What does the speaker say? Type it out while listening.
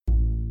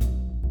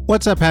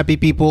What's up, happy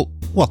people?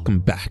 Welcome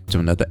back to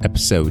another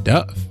episode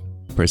of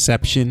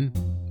Perception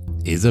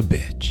is a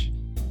Bitch.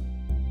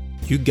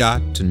 You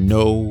got to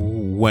know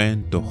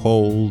when to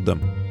hold 'em,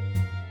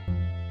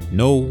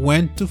 know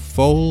when to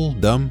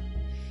fold 'em,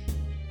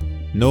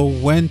 know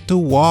when to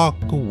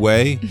walk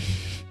away,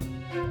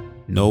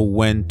 know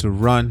when to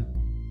run.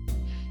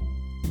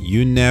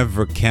 You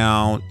never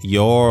count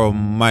your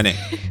money.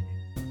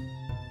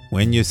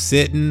 When you're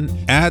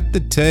sitting at the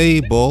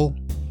table,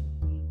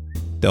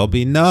 there'll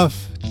be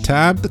enough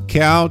time to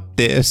count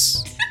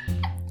this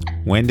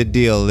when the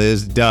deal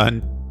is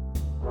done.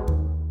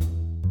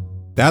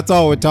 That's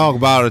all we're talking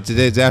about in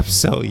today's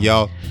episode,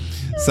 y'all.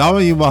 Some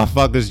of you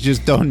motherfuckers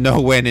just don't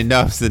know when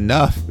enough's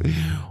enough,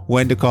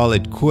 when to call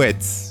it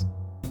quits.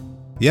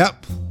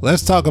 Yep,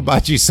 let's talk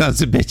about you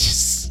sons of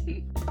bitches.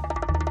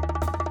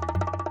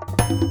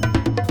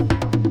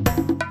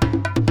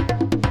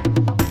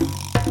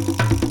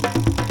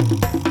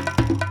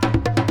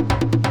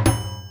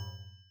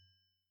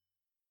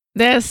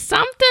 There's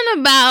something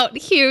about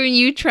hearing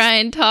you try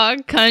and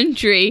talk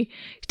country,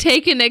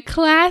 taking a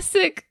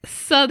classic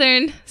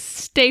Southern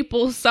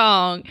staple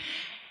song.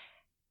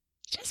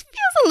 Just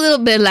feels a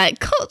little bit like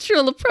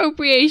cultural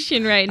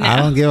appropriation right now. I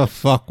don't give a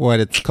fuck what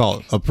it's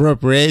called.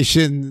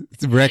 Appropriation,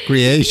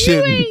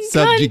 recreation,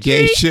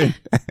 subjugation.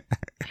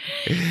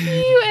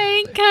 You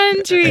ain't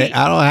country.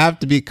 I don't have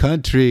to be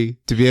country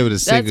to be able to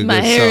sing a good song.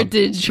 That's my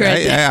heritage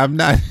right there.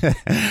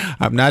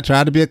 I'm not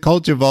trying to be a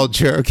culture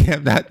vulture. Okay,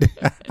 I'm not.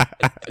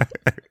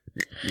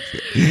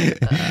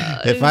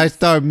 If I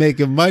start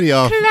making money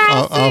off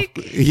classic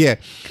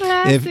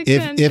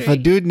if a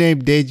dude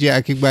named Deji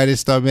Akingбади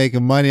start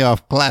making money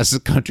off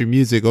classic country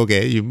music,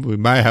 okay, we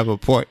might have a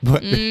point,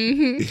 but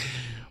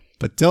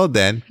but till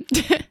then,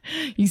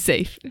 you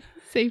safe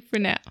for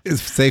now.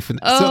 It's safe for now.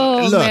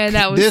 Oh, so, look, man,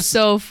 that was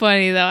so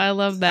funny though. I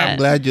love that. I'm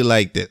glad you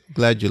liked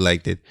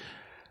it.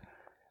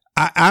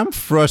 I'm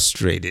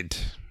frustrated.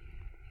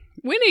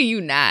 When are you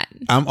not?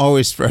 I'm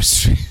always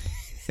frustrated.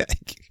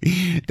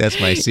 That's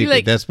my secret.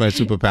 Like, that's my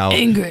superpower.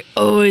 Angry,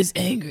 always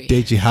angry.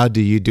 Deji, how do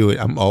you do it?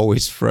 I'm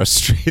always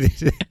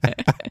frustrated.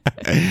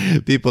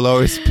 People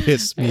always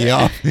piss me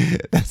off.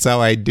 That's how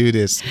I do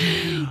this.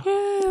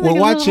 We're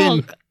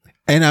watching,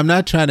 and I'm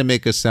not trying to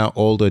make us sound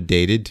old or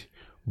dated,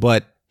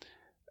 but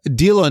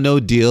Deal or No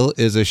Deal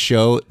is a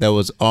show that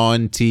was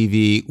on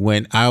TV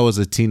when I was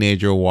a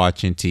teenager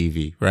watching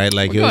TV, right?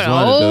 Like it was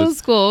one of those old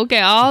school.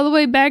 Okay, all the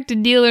way back to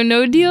Deal or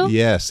No Deal?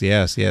 Yes.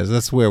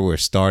 That's where we're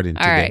starting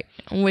today. All right,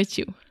 I'm with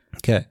you.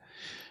 Okay.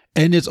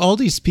 And it's all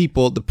these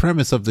people, the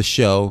premise of the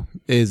show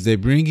is they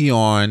bring you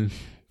on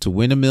to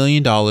win $1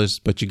 million,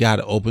 but you got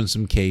to open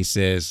some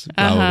cases,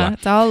 blah, blah, blah.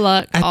 It's all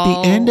luck. At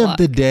the end of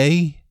the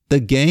day,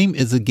 the game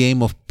is a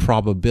game of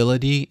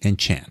probability and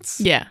chance.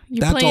 Yeah,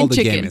 that's all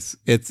the game is.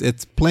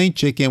 It's playing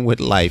chicken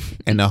with life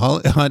and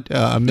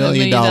 $1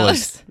 million.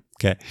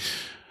 Okay,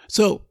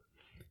 so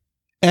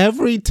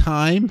every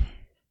time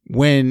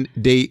when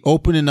they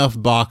open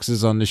enough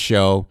boxes on the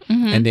show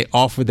and they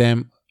offer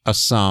them a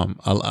sum,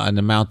 an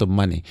amount of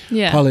money,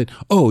 call it.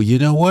 Oh, you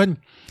know what?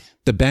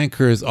 The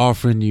banker is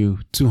offering you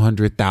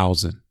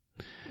 200,000.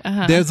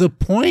 There's a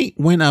point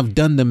when I've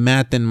done the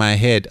math in my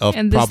head of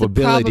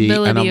probability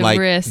and I'm like,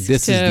 this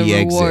is the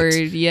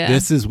exit. Yeah.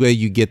 This is where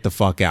you get the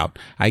fuck out.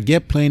 I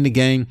get playing the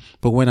game,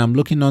 but when I'm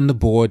looking on the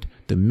board,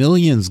 the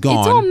million's gone.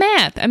 It's all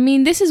math. I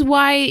mean, this is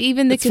why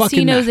even the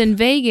casinos in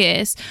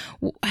Vegas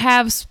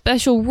have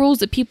special rules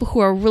that people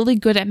who are really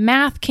good at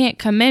math can't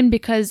come in,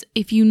 because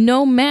if you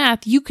know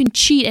math, you can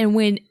cheat and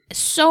win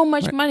so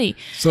much money.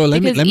 So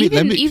let me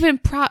even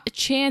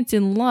chance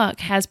and luck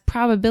has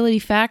probability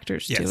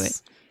factors to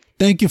it.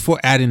 Thank you for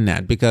adding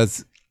that,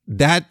 because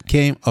that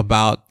came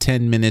about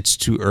 10 minutes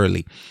too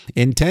early.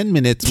 In 10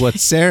 minutes, what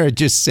Sarah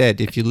just said,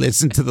 if you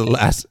listen to the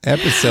last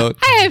episode.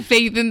 I have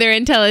faith in their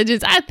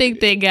intelligence. I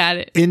think they got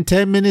it. In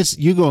 10 minutes,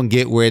 you're going to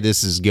get where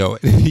this is going.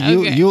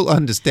 You'll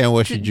understand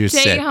what you just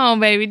said. Take it home,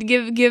 baby.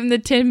 Give them the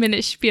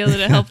 10-minute spiel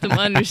to help them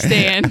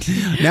understand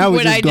now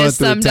what I just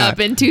summed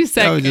up in 2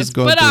 seconds.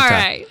 But all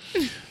right.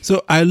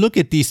 So I look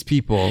at these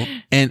people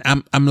and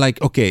I'm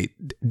like, okay,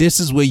 this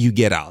is where you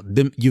get out.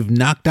 You've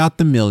knocked out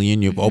the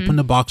million. You've opened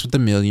the box with the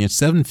million.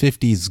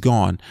 750 is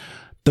gone.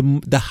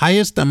 The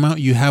highest amount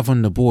you have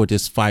on the board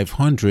is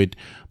 500,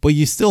 but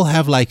you still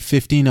have like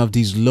 15 of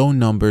these low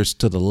numbers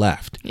to the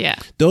left. Yeah.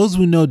 Those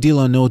who know Deal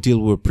or No Deal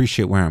will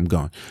appreciate where I'm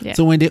going. Yeah.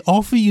 So when they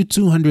offer you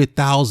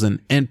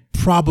 200,000 and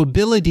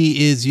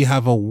probability is you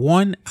have a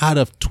 1 out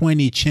of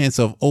 20 chance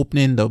of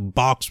opening the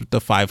box with the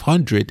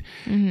 500,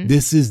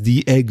 this is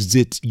the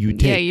exit you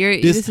take.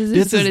 Yeah, this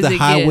is the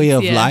highway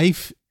of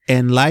life,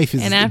 and life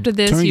is, and after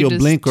this, turn your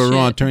blinker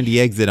on, turn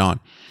the exit on.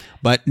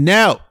 But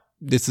now,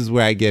 this is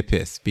where I get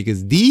pissed,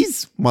 because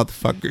these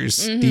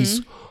motherfuckers,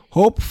 these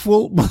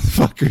hopeful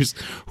motherfuckers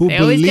who they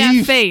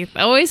believe,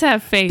 always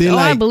have faith.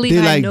 I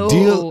believe. I know.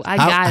 Deal, I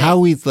got it.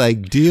 Howie's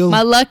like, Deal.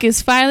 My luck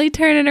is finally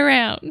turning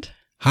around.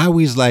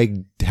 Howie's like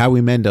Howie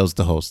Mandel,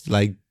 the host,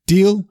 like,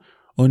 Deal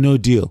or No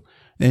Deal,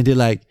 and they're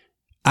like,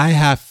 I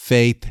have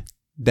faith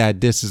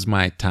that this is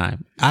my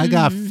time. I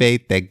got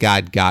faith that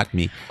God got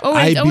me. Oh,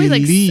 I it's always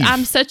believe, like,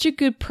 I'm such a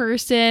good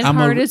person,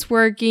 hardest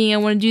working. I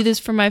want to do this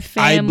for my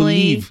family. I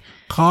believe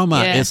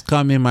karma is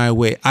coming my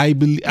way. I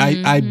believe.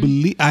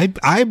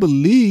 I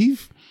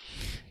believe.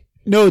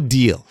 No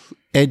deal.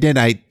 And then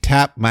I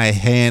tap my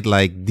hand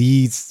like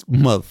these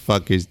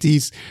motherfuckers,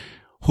 these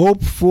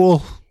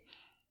hopeful,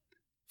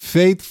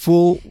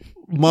 faithful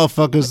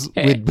motherfuckers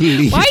with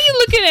belief. Why are you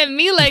looking at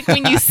me like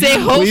when you say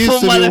hopeful We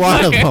used to be one of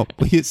motherfucker? them.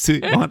 We used to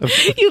be one of them.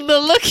 The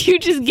look you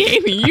just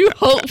gave me, you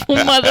hopeful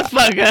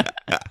motherfucker.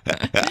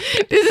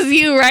 This is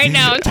you right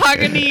now. I'm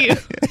talking to you.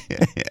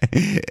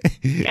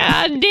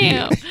 God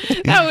damn.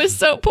 That was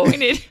so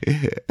pointed.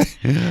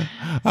 I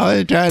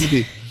wasn't trying to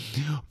be.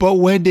 But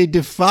when they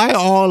defy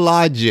all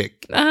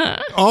logic,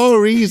 all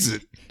reason,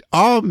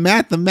 all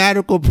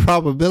mathematical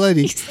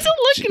probability, You're still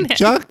looking at me.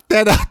 chuck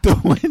that out the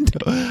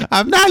window.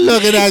 I'm not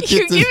looking at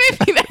you. You're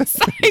giving me that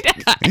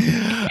side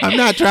eye. I'm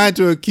not trying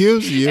to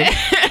accuse you.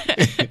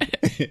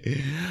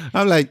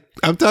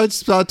 I'm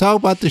talking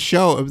about the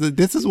show.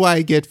 This is why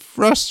I get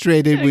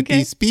frustrated with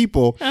these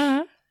people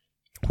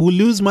who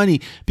lose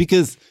money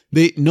because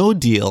no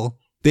deal.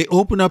 They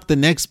open up the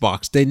next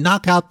box. They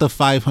knock out the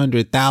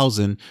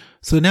 500,000.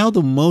 So now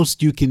the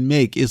most you can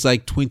make is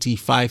like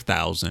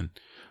 25,000,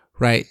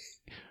 right?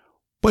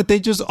 But they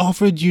just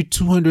offered you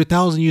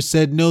 200,000. You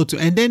said no to,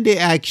 and then they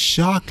act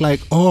shocked, like,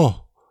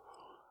 oh,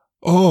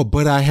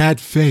 but I had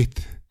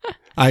faith.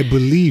 I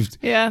believed.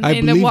 Yeah,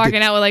 and they're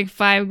walking out with like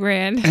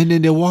 $5,000. And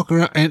then they walk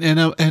around,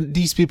 and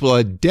these people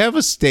are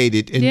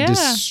devastated and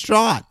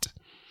distraught.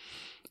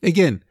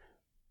 Again,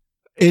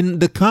 in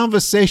the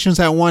conversations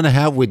I want to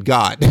have with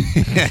God.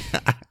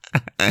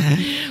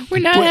 We're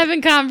not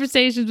having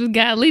conversations with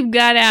God. Leave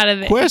God out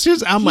of it.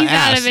 Questions I'm going to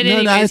ask.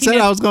 I said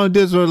I was going to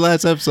do this for the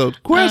last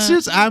episode.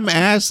 Questions I'm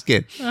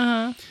asking.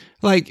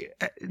 Like,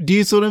 do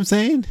you see what I'm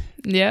saying?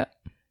 Yeah.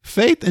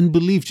 Faith and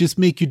belief just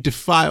make you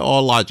defy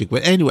all logic.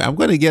 But anyway, I'm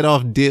going to get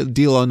off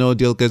deal or no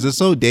deal because it's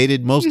so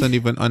dated. Most don't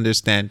even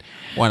understand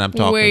what I'm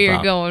talking about. Where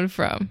you're going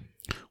from.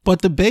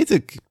 But the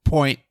basic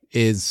point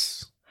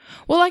is...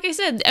 Well, like I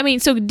said, I mean,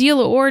 so deal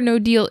or no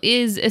deal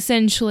is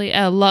essentially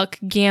a luck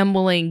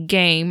gambling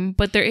game,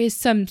 but there is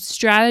some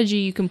strategy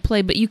you can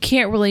play, but you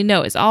can't really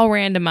know. It's all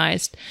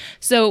randomized.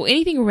 So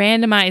anything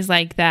randomized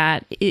like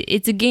that,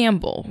 it's a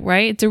gamble,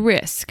 right? It's a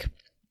risk.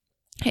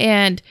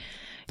 And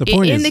the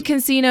point in the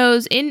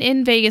casinos,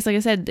 in Vegas, like I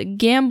said, the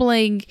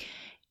gambling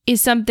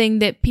is something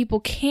that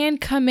people can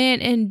come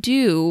in and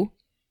do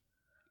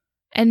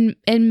and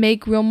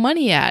make real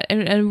money at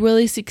and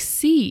really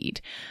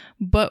succeed.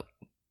 But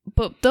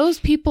those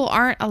people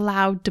aren't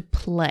allowed to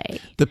play.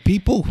 The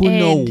people who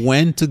know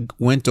when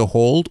to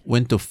hold,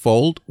 when to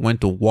fold, when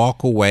to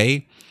walk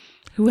away,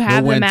 who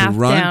have the math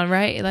down,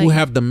 right? Like, who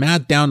have the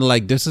math down,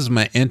 like this is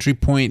my entry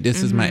point,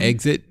 this is my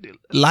exit.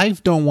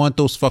 Life don't want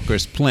those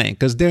fuckers playing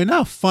because they're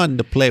not fun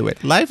to play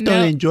with. Life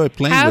don't enjoy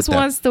playing with them. House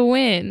wants to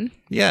win.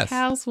 Yes.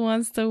 House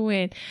wants to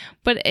win.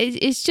 But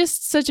it's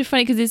just such a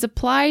funny because it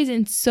applies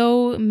in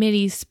so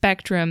many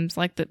spectrums.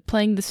 Like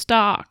playing the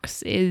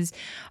stocks is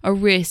a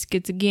risk.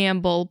 It's a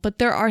gamble. But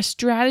there are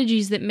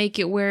strategies that make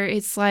it where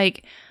it's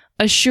like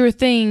a sure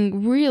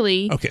thing,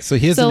 really. Okay, so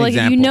here's an example. So, like,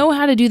 if you know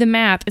how to do the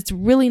math, it's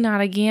really not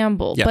a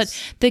gamble. Yes.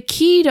 But the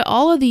key to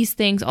all of these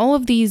things, all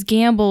of these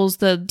gambles,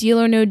 the deal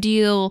or no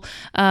deal,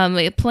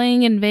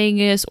 playing in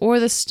Vegas or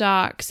the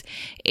stocks,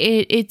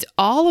 it's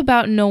all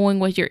about knowing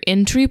what your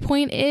entry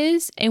point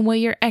is and what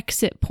your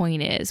exit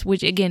point is,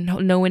 which, again,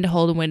 know when to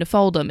hold and when to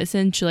fold them,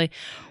 essentially.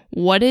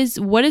 What is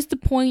the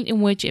point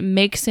in which it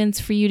makes sense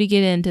for you to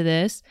get into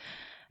this?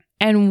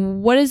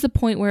 And what is the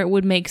point where it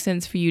would make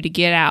sense for you to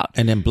get out?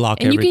 And then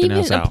block everything else out. And you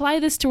can even apply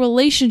this to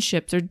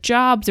relationships or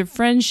jobs or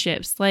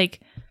friendships.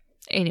 Like,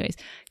 anyways,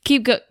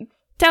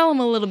 tell them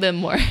a little bit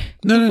more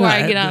before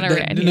I get on a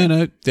rant.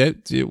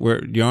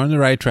 You're on the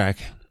right track.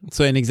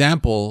 So an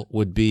example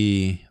would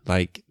be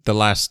like the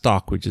last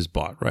stock we just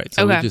bought, right?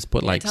 So we just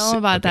put tell them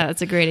about that.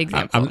 That's a great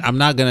example. I'm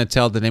not going to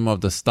tell the name of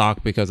the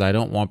stock because I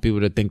don't want people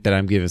to think that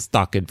I'm giving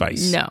stock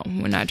advice. No,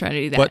 we're not trying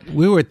to do that. But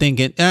we were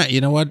thinking,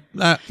 you know what?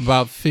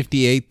 About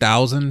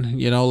 58,000.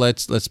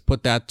 Let's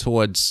put that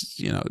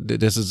towards.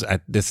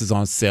 This is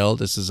on sale.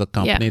 This is a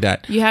company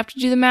that you have to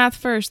do the math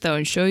first though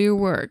and show your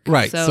work.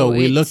 Right. So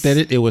we looked at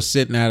it. It was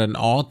sitting at an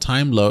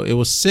all-time low. It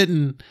was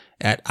sitting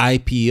at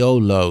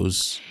IPO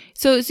lows.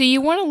 So you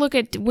want to look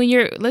at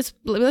when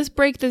let's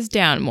break this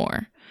down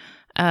more,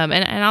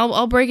 and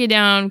I'll break it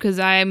down because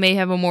I may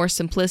have a more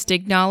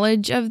simplistic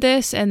knowledge of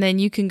this, and then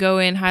you can go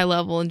in high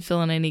level and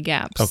fill in any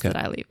gaps that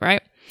I leave.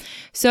 Right.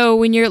 So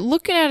when you're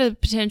looking at a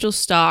potential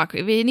stock,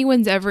 if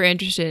anyone's ever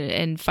interested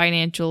in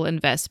financial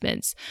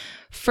investments,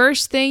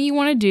 first thing you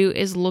want to do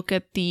is look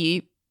at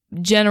the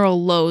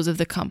general lows of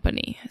the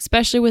company,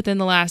 especially within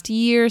the last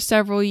year,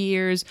 several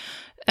years,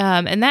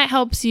 and that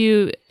helps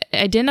you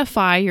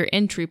identify your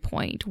entry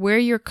point, where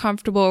you're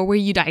comfortable or where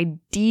you'd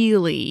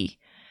ideally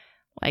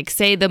Like,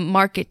 say the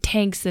market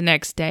tanks the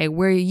next day,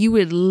 where you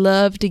would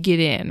love to get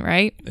in,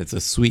 right? It's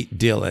a sweet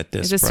deal at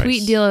this price. It's a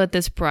sweet deal at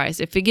this price.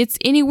 If it gets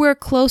anywhere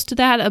close to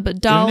that, a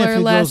dollar Even if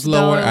it less, goes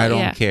lower, dollar, I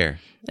don't care.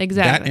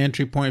 Exactly. That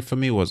entry point for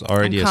me was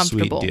already a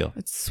sweet deal.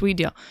 It's a sweet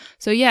deal.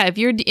 So yeah, if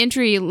your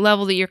entry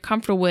level that you're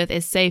comfortable with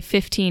is say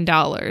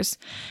 $15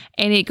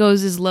 and it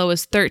goes as low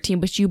as $13,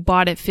 but you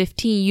bought at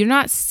 $15, you're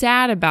not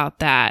sad about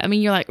that. I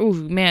mean, you're like, oh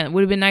man, it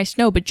would have been nice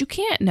to know, but you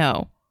can't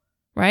know,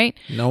 right?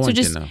 No one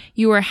can know.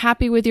 You are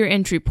happy with your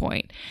entry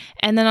point.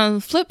 And then on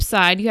the flip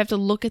side, you have to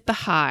look at the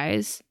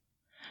highs,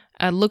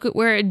 look at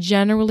where it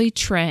generally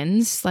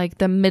trends, like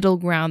the middle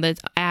ground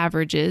that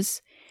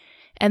averages.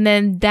 And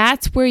then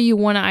that's where you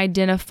want to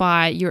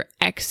identify your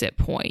exit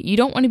point. You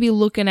don't want to be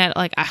looking at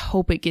like, I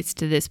hope it gets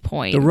to this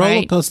point. The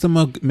roller coaster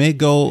may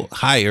go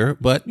higher,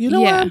 but you know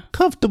what? I'm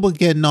comfortable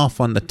getting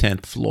off on the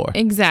 10th floor.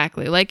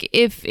 Exactly. Like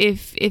if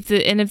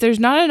there's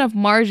not enough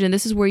margin,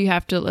 this is where you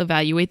have to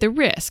evaluate the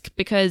risk,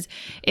 because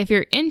if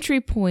your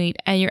entry point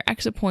and your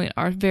exit point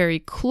are very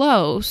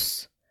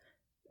close,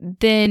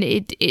 then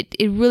it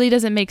really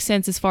doesn't make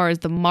sense as far as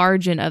the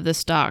margin of the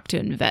stock to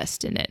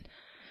invest in it.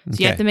 So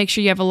you have to make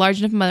sure you have a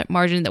large enough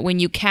margin that when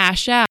you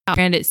cash out,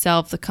 brand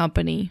itself, the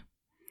company.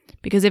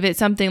 Because if it's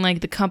something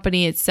like the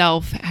company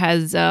itself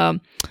has shown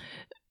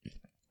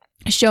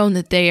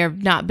that they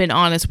have not been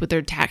honest with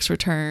their tax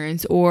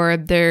returns, or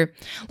they're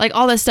like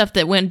all that stuff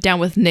that went down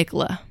with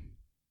Nikola.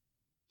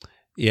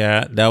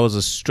 Yeah, that was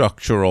a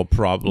structural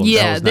problem.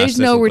 Yeah, there's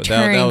no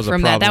returning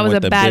from that. That was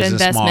a bad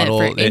investment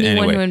for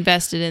anyone who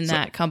invested in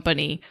that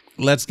company.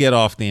 Let's get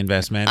off the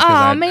investment.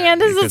 Oh man,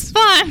 this is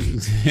fun.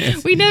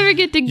 We never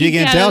get to geek out. You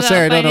can tell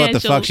Sarah don't know what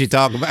the fuck she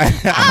talking about.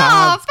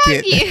 Oh,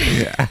 fuck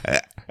you.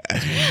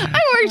 I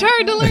worked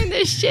hard to learn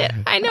this shit.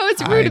 I know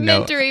it's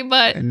rudimentary,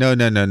 but no.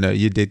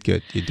 You did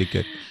good.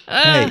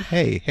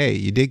 Hey,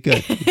 you did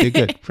good. You did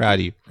good.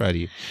 Proud of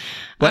you.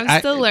 But I'm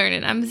still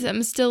learning.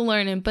 I'm still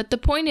learning. But the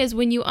point is,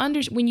 when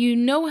you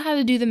know how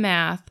to do the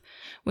math,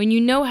 when you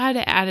know how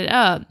to add it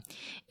up,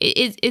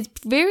 it's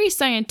very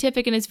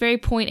scientific, and it's very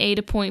point A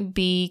to point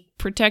B.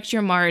 Protect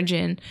your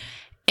margin,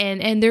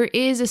 and there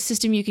is a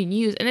system you can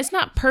use, and it's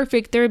not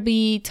perfect. There'll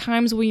be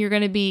times when you're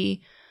going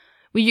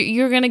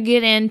to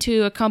get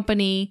into a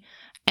company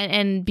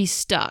and be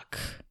stuck.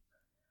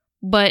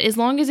 But as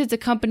long as it's a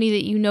company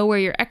that you know where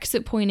your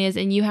exit point is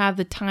and you have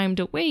the time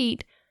to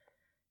wait,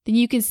 then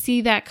you can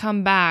see that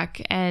come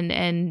back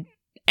and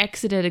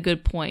exit at a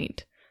good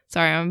point.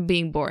 Sorry, I'm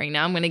being boring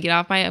now. I'm gonna get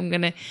off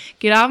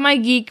my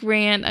geek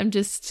rant. I'm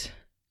just.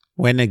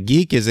 When a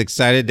geek is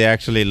excited, they're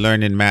actually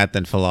learning math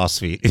and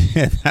philosophy.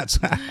 That's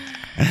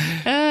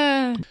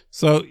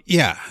So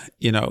yeah,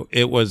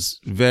 it was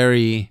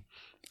very.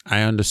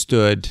 I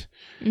understood.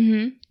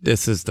 Mm-hmm.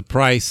 This is the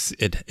price.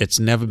 It's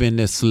never been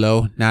this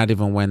low. Not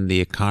even when the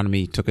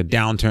economy took a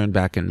downturn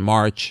back in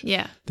March.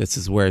 Yeah. This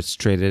is where it's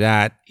traded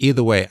at.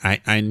 Either way,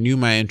 I knew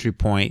my entry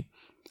point.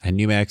 I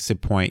knew my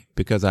exit point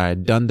because I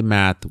had done the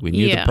math. We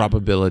knew the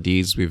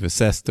probabilities. We've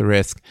assessed the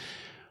risk.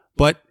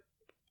 But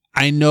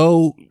I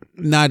know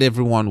not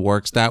everyone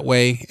works that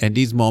way. And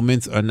these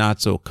moments are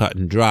not so cut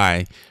and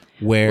dry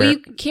where... Well, you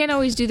can't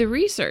always do the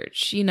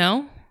research,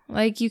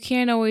 Like, you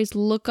can't always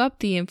look up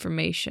the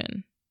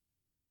information.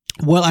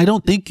 Well, I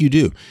don't think you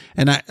do.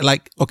 And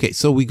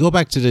so we go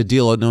back to the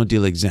deal or no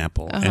deal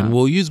example. Uh-huh. And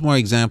we'll use more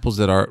examples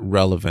that are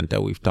relevant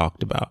that we've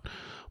talked about.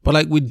 But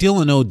like with deal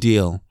or no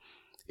deal,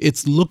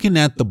 it's looking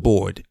at the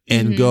board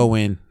and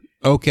going,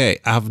 okay,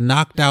 I've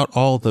knocked out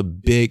all the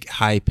big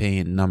high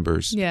paying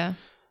numbers. Yeah.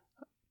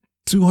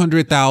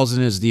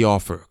 200,000 is the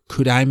offer.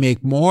 Could I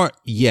make more?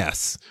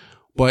 Yes.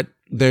 But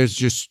there's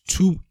just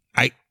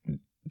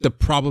the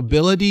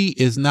probability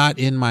is not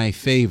in my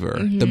favor.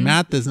 Mm-hmm. The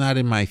math is not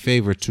in my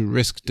favor to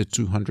risk the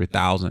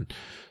 200,000.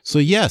 So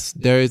yes,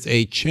 there is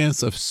a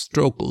chance of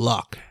stroke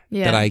luck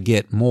that I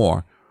get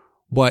more,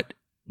 but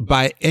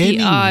by any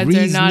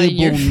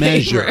reasonable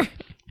measure,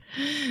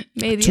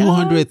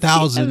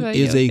 200,000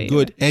 is a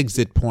good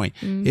exit point.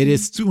 Mm-hmm. It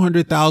is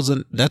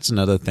 200,000. That's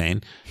another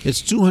thing.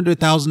 It's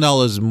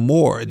 $200,000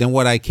 more than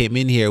what I came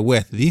in here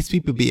with. These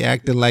people be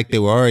acting like they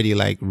were already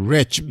like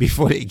rich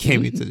before they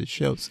came into the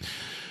shows.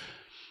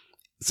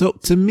 So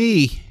to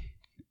me,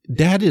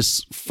 that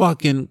is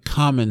fucking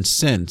common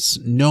sense,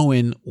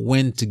 knowing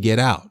when to get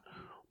out.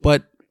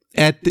 But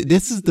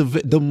this is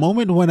the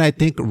moment when I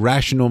think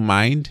rational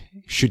mind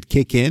should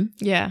kick in.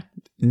 Yeah.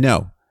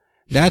 No.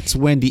 That's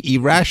when the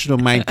irrational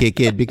mind kick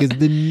in, because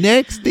the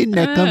next thing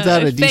that comes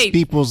out of these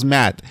people's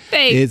math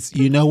is,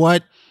 you know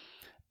what?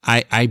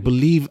 I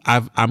believe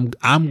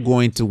I'm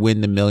going to win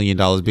the $1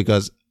 million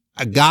because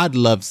God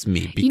loves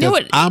me,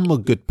 because I'm a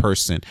good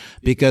person,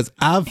 because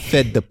I've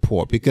fed the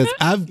poor, because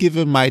I've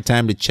given my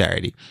time to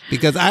charity,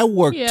 because I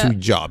work 2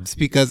 jobs,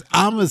 because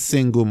I'm a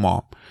single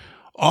mom.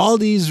 All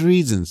these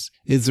reasons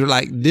is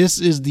like,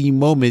 this is the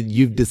moment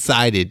you've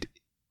decided.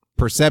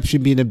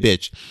 Perception being a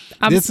bitch.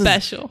 I'm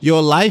special.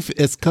 Your life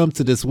has come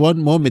to this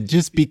one moment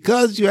just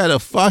because you had a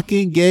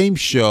fucking game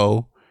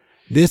show.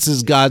 This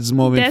is God's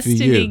moment for you.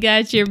 Destiny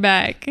got your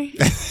back.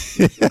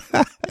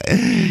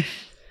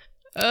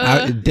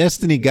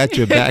 Destiny got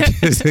your back.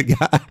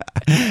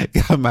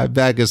 got my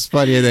back is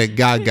funnier than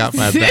God got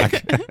my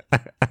back.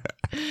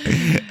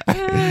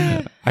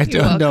 I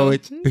don't know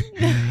it.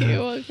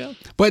 You're welcome.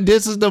 But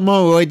this is the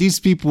moment where these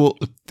people,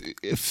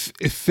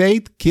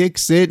 faith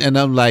kicks in, and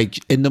I'm like,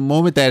 in the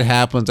moment that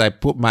happens, I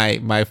put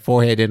my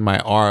forehead in my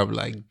arm,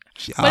 like.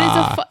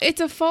 But it's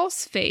a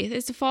false faith.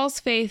 It's a false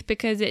faith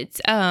because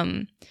it's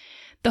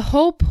the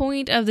whole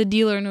point of the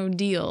Deal or No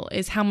Deal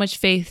is how much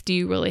faith do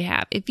you really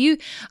have? If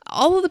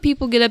all of the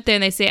people get up there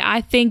and they say,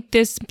 I think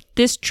this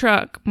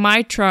truck,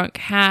 my truck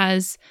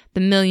has the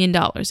 $1 million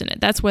in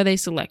it. That's why they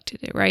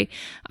selected it, right?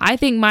 I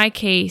think my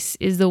case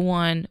is the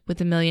one with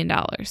the $1 million.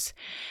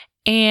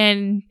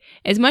 And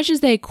as much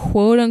as they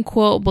quote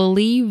unquote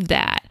believe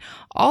that,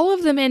 all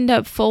of them end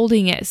up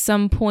folding at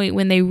some point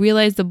when they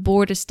realize the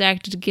board is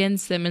stacked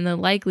against them, and the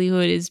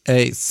likelihood is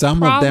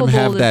some of them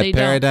have that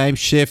paradigm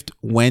shift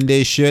when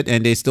they should,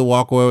 and they still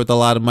walk away with a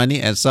lot of money,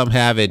 and some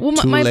have it too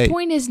late. My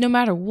point is, no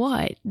matter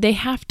what, they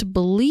have to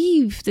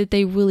believe that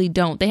they really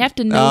don't. They have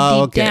to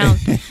know deep down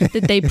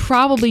that they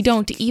probably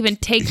don't to even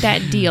take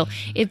that deal.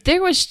 If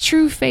there was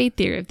true faith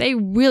there, if they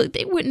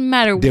wouldn't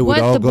matter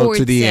what the board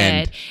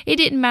said. It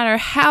didn't matter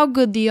how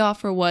good the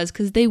offer was,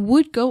 because they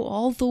would go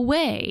all the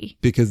way.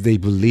 Because they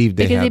believed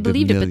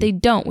it, but they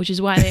don't, which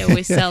is why they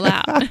always sell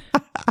out.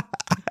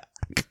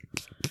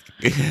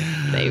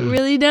 They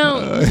really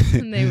don't.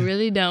 They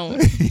really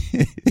don't.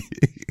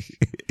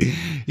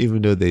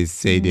 Even though they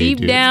say they do.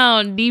 Deep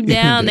down,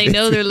 they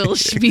know they're little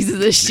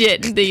pieces of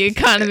shit. The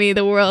economy,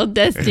 the world,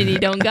 destiny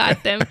don't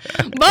got them.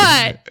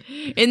 But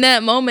in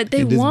that moment,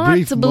 they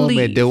want to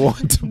believe. They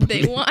want to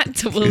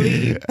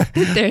believe that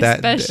they're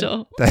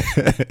special.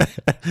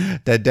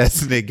 That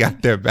destiny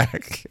got their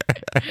back.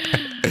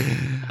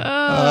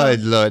 Oh,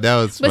 Lord, that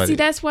was funny. But see,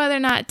 that's why they're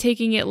not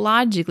taking it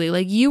logically.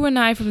 Like you and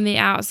I from the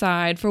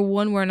outside, for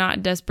one, we're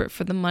not desperate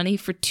for the money.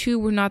 For two,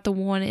 we're not the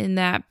one in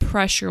that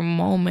pressure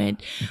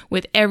moment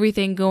with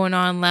everything going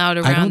on loud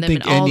around them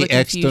and all the confusion. I don't think any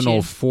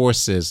external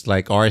forces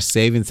like our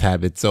savings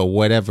habits or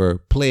whatever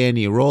play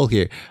any role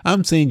here.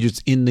 I'm saying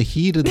just in the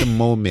heat of the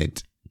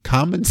moment,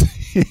 common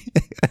sense.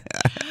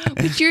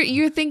 But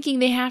you're thinking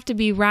they have to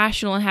be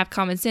rational and have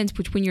common sense,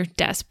 which when you're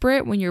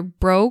desperate, when you're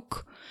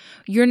broke,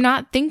 you're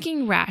not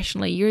thinking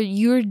rationally.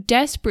 You're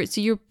desperate,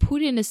 so you're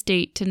put in a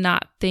state to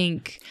not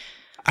think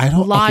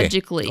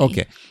logically.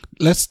 Okay,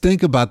 let's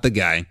think about the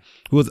guy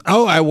who was,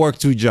 I work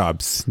 2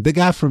 jobs. The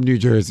guy from New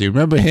Jersey,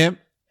 remember him?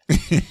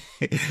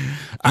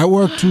 I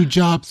work 2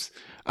 jobs.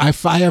 I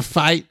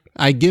firefight.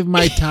 I give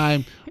my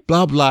time.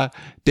 Blah blah.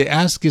 They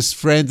ask his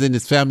friends and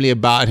his family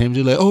about him.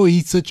 They're like, "Oh,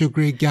 he's such a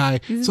great guy.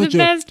 He's the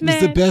best man.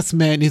 He's the best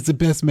man. He's the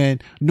best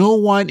man. No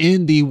one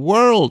in the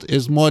world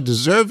is more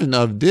deserving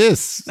of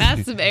this."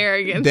 That's some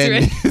arrogance,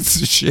 than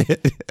this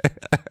shit.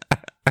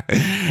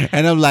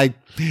 And I'm like,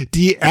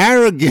 the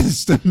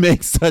arrogance to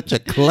make such a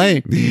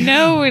claim.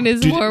 No one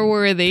is more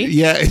worthy.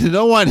 Yeah,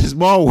 no one is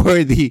more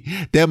worthy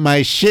than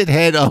my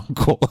shithead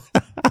uncle.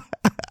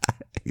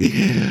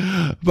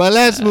 But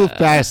let's move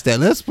past that.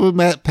 Let's move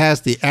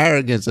past the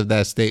arrogance of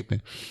that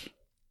statement.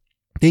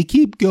 They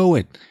keep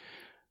going.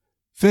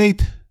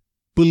 Faith,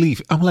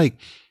 belief. I'm like,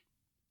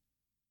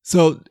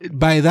 so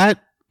by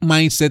that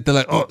mindset, they're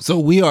like, so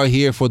we are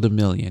here for the $1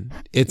 million.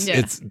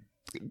 It's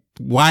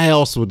why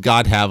else would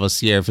God have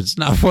us here if it's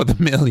not for the $1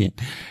 million?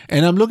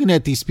 And I'm looking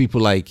at these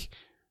people like,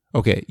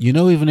 okay,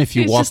 even if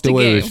you walked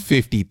away with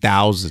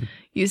 50,000,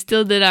 you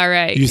still did all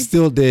right. You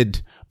still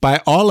did. By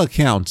all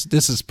accounts,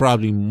 this is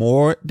probably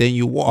more than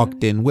you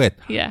walked in with.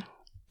 Yeah.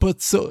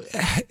 But so,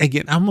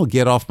 again, I'm going to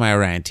get off my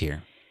rant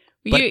here.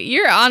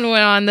 You're on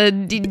one on the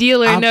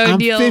Deal or No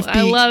Deal. 50,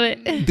 I love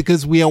it.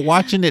 Because we are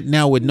watching it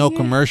now with no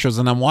commercials,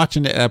 and I'm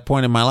watching it at a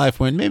point in my life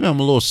when maybe I'm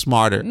a little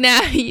smarter.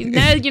 Now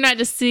you're not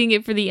just seeing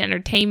it for the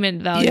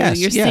entertainment value. Yes,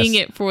 you're seeing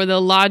it for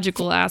the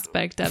logical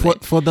aspect of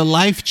it. For the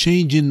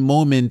life-changing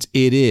moment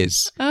it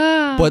is.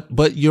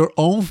 But your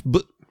own...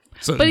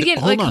 So but again,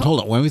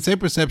 hold on. When we say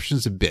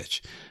perception's a bitch,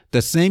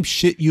 the same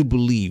shit you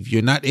believe,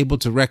 you're not able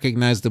to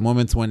recognize the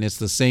moments when it's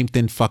the same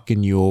thing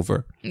fucking you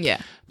over. Yeah.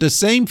 The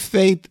same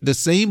faith, the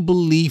same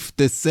belief,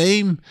 the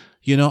same,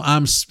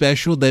 I'm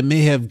special that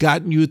may have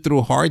gotten you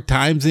through hard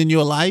times in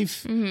your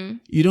life. Mm-hmm.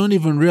 You don't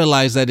even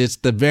realize that it's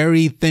the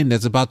very thing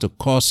that's about to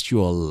cost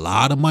you a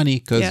lot of money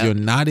because you're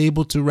not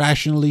able to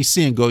rationally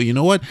see and go, you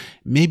know what?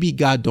 Maybe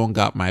God don't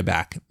got my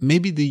back.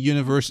 Maybe the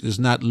universe is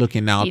not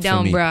looking out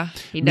for me. Bruh.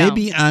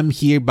 Maybe I'm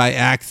here by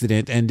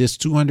accident and this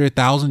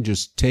 200,000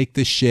 just take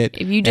the shit.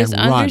 If you just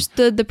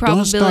understood the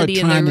probability and the risk. Don't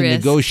start trying to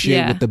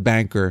negotiate with the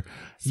banker.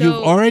 So,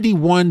 you've already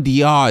won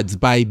the odds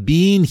by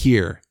being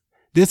here.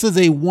 This is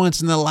a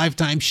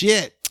once-in-a-lifetime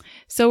shit.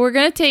 So we're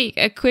going to take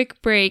a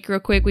quick break real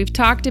quick. We've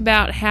talked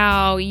about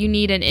how you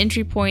need an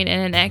entry point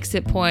and an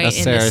exit point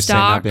in the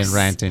stocks. I've been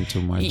ranting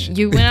too much.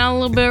 You went on a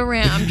little bit of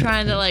rant. I'm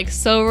trying to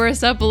sober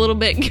us up a little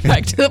bit and get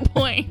back to the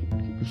point.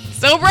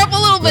 Sober up a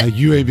little bit.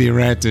 You ain't been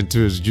ranting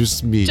to. It's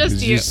just me.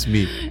 It's you. just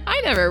me.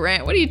 I never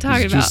rant. What are you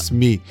talking It's about? just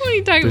me. What are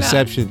you talking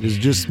Perception is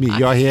just me.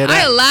 Y'all hear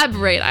that? I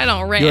elaborate. I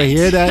don't rant. You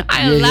hear that?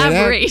 I You hear that?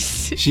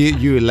 elaborate.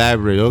 You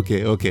elaborate.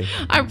 Okay.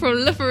 I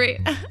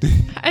proliferate.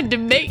 I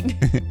debate.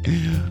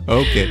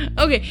 Okay.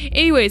 Okay.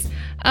 Anyways,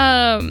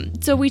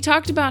 so we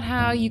talked about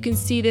how you can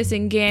see this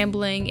in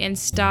gambling and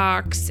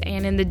stocks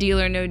and in the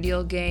Deal or No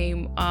Deal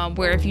game,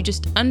 where if you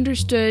just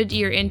understood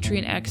your entry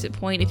and exit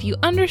point, if you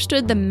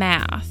understood the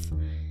math,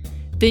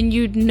 then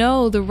you'd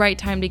know the right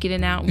time to get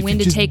in out and when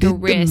to take a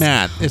risk.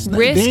 Risk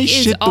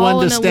is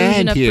all an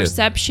illusion of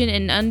perception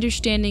and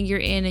understanding you're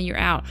in and you're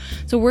out.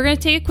 So we're going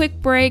to take a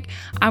quick break.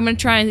 I'm going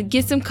to try and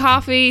get some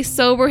coffee,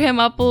 sober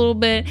him up a little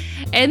bit,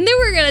 and then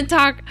we're going to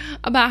talk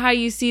about how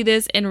you see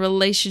this in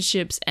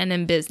relationships and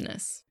in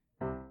business.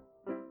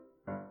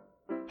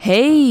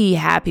 Hey,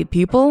 happy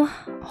people.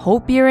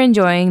 Hope you're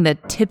enjoying the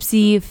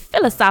tipsy,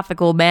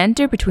 philosophical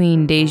banter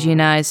between Deji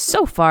and I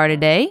so far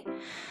today,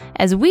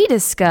 as we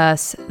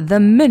discuss the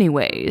many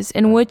ways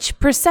in which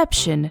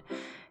perception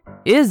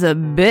is a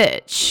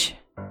bitch.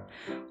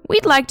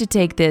 We'd like to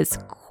take this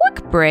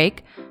quick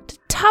break to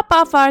top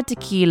off our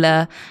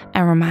tequila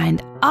and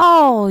remind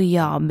all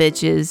y'all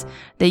bitches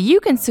that you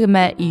can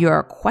submit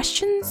your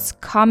questions,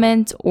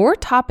 comments, or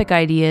topic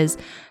ideas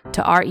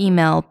to our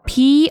email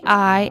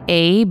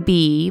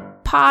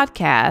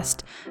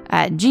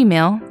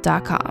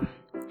piabpodcast@gmail.com.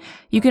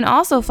 You can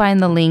also find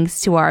the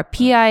links to our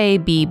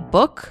PIAB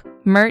book,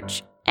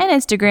 merch, and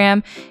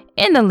Instagram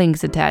in the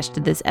links attached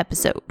to this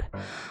episode.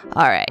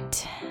 All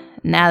right,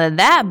 now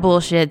that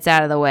bullshit's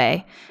out of the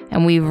way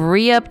and we've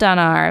re-upped on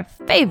our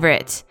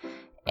favorite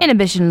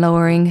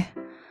inhibition-lowering,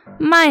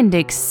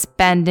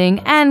 mind-expanding,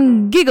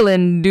 and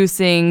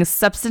giggle-inducing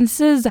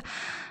substances,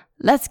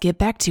 let's get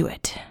back to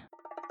it.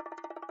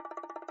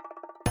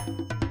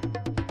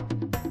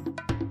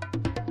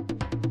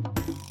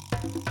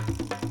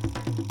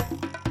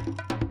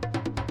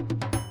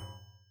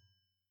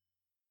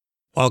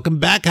 Welcome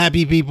back,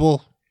 happy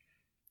people.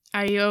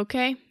 Are you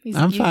okay?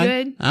 I'm fine.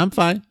 Good? I'm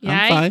fine.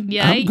 I'm fine.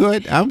 Yeah. I'm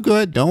good. I'm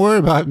good. Don't worry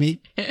about me.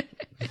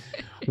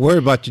 Worry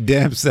about your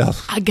damn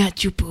self. I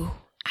got you, boo.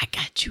 I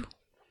got you.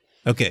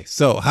 Okay,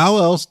 so how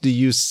else do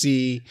you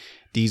see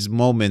these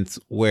moments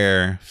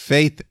where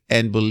faith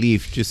and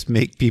belief just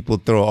make people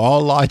throw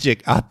all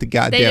logic out the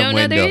goddamn window? They don't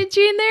window? know their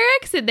entry and their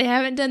exit. They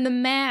haven't done the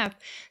math.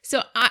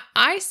 So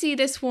I see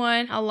this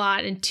one a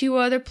lot in two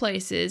other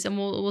places, and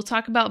we'll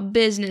talk about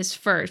business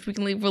first. We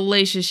can leave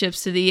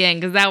relationships to the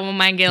end because that one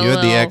might get You're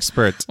the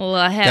expert. A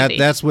little heavy.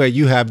 That's where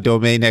you have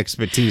domain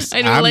expertise.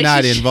 I'm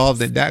not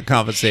involved in that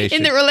conversation.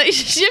 In the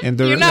relationship?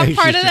 You're not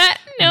part of that?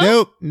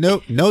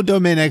 No, no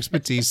domain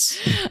expertise.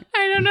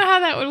 I don't know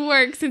how that would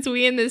work since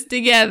we in this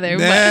together.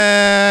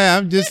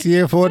 I'm just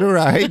here for the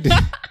ride.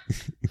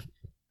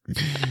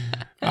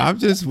 I'm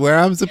just where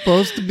I'm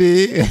supposed to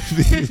be.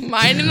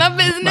 Minding my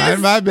business.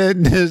 Mind my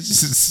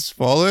business.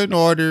 Following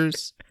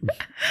orders.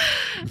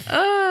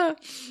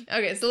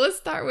 Okay, so let's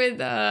start with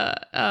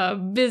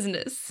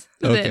business.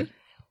 Okay. Then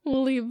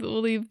we'll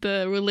leave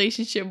the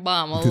relationship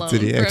bomb alone to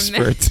the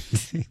expert.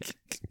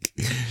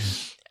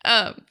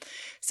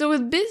 So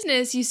with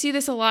business, you see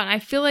this a lot. And I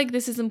feel like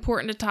this is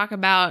important to talk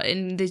about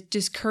in the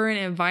just current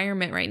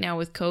environment right now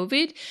with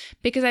COVID,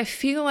 because I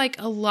feel like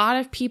a lot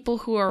of people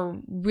who are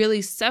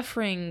really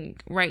suffering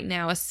right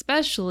now,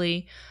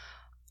 especially,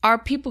 are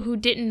people who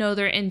didn't know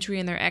their entry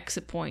and their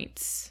exit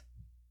points,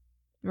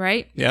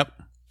 right? Yep.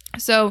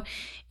 So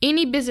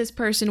any business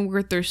person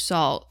worth their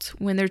salt,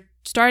 when they're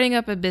starting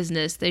up a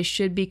business, they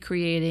should be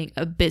creating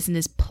a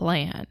business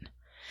plan.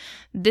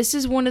 This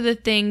is one of the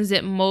things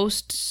that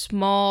most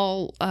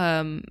small,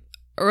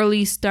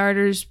 early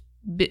starters,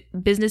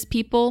 business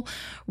people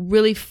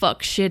really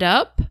fuck shit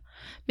up,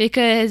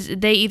 because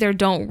they either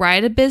don't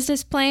write a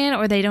business plan,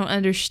 or they don't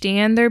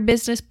understand their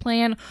business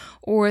plan,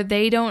 or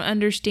they don't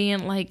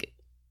understand like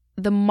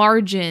the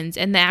margins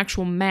and the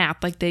actual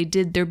math, like they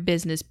did their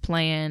business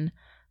plan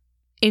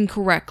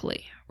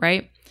incorrectly,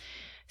 right?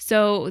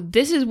 So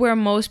this is where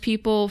most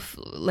people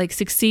like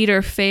succeed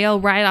or fail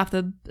right off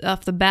the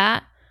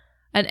bat.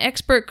 An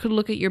expert could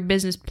look at your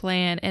business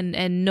plan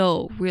and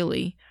know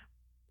really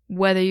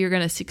whether you're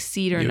going to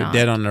succeed or not.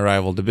 Dead on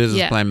arrival. The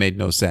business plan made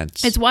no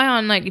sense. It's why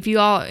on like if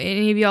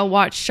any of y'all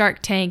watch Shark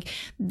Tank,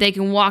 they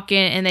can walk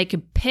in and they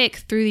can pick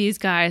through these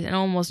guys and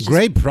almost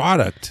great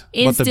product,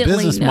 but the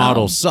business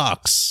model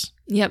sucks.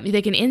 Yep,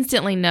 they can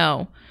instantly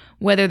know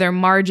whether their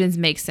margins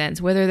make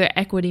sense, whether their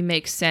equity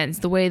makes sense,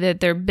 the way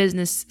that their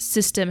business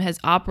system has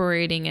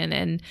operating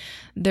and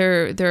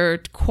their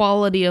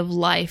quality of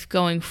life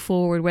going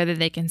forward, whether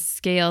they can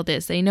scale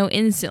this. They know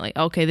instantly,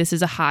 okay, this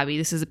is a hobby,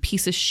 this is a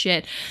piece of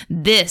shit,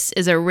 this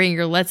is a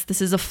ringer,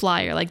 this is a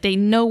flyer. Like they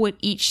know what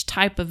each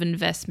type of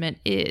investment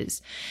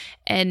is.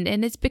 And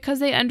it's because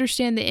they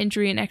understand the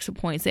entry and exit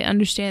points. They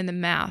understand the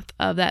math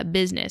of that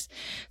business.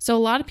 So a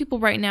lot of people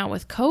right now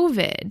with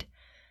COVID,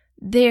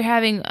 they're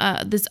having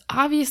this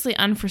obviously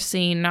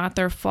unforeseen, not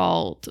their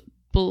fault,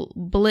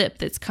 blip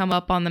that's come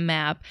up on the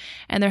map,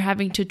 and they're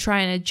having to try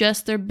and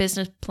adjust their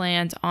business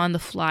plans on the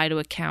fly to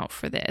account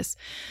for this.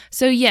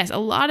 So yes, a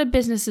lot of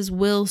businesses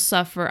will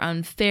suffer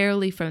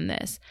unfairly from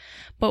this.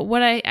 But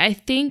what I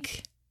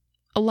think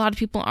a lot of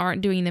people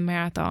aren't doing the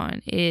math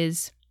on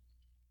is,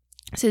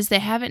 since they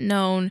haven't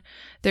known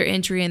their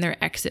entry and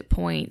their exit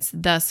points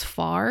thus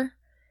far,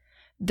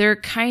 they're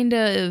kind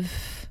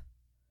of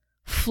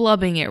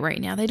flubbing it right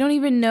now. They don't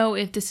even know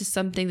if this is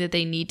something that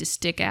they need to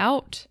stick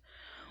out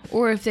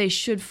or if they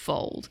should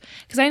fold.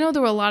 Because I know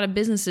there were a lot of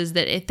businesses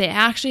that if they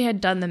actually had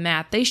done the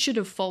math, they should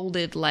have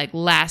folded like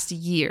last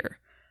year,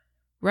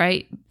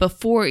 right?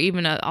 Before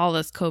even all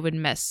this COVID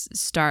mess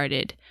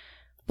started.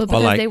 But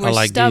because they were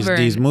stubborn.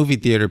 These movie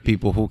theater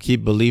people who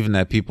keep believing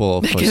that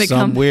people, for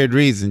some weird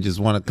reason, just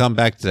want to come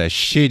back to that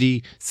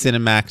shitty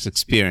Cinemax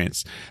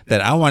experience.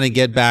 That I want to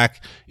get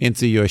back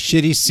into your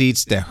shitty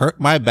seats that hurt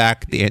my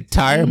back the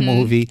entire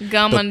movie.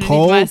 Gum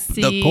underneath my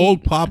seat. The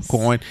cold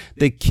popcorn.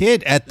 The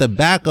kid at the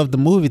back of the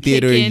movie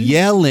theater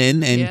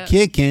yelling and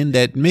kicking.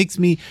 That makes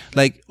me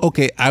like,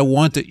 okay,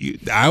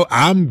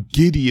 I'm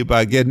giddy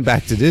about getting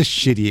back to this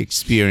shitty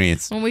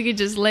experience. When we could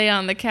just lay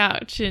on the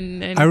couch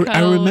and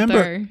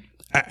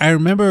I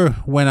remember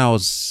when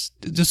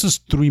this was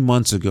 3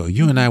 months ago,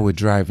 you and I were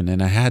driving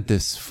and I had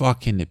this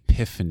fucking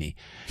epiphany.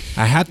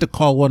 I had to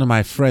call one of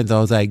my friends.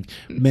 I was like,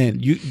 man,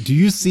 do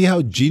you see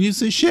how genius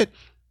this shit?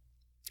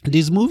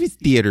 These movie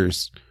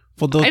theaters.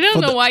 I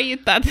don't know why you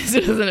thought this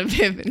was an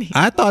epiphany.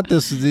 I thought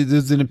this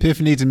was an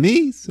epiphany to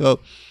me. So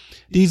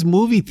these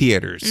movie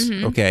theaters,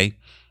 okay,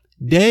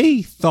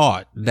 they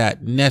thought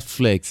that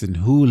Netflix and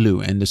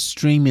Hulu and the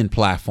streaming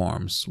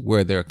platforms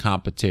were their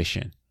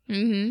competition.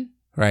 Mm-hmm.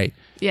 Right?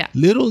 Yeah.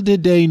 Little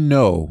did they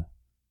know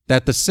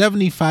that the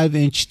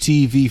 75-inch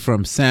TV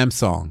from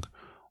Samsung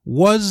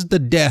was the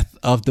death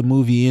of the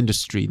movie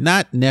industry.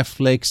 Not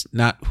Netflix,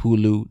 not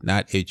Hulu,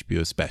 not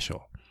HBO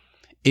Special.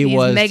 It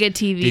was mega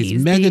TVs.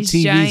 These mega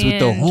TVs giant, with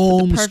the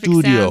home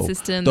studio,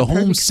 the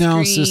home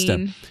sound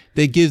system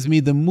that gives me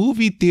the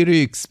movie theater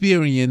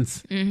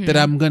experience that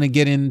I'm going to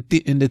get in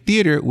the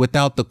theater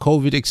without the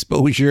COVID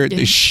exposure,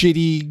 the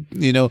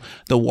shitty,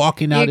 the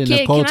walking out in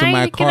the cold to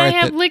my car. Can I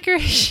have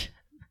licorice?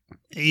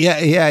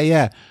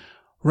 Yeah.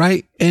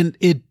 Right. And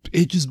it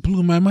just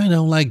blew my mind.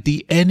 I'm like,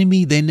 the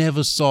enemy they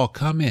never saw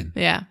coming.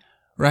 Yeah.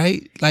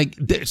 Right. Like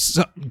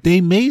they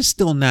may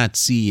still not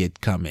see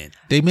it coming.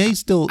 They may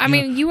still.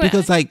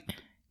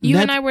 You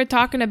and I were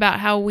talking about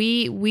how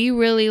we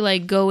really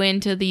like go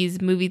into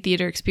these movie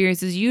theater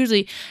experiences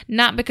usually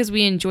not because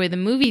we enjoy the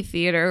movie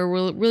theater or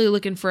we're really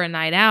looking for a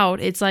night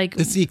out. It's like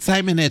it's the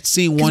excitement at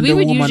seeing Wonder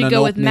Woman on opening day. We would usually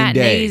go with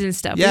matinees and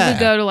stuff. Yeah. We would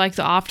go to like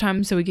the off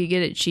time so we could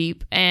get it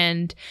cheap,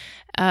 and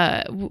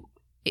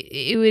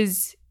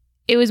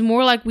it was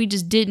more like we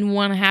just didn't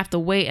want to have to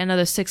wait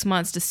another 6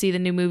 months to see the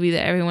new movie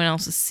that everyone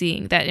else is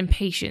seeing. That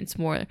impatience,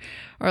 more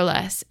or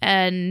less.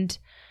 And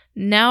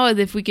now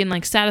if we can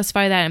like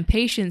satisfy that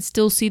impatience,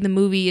 still see the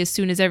movie as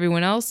soon as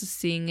everyone else is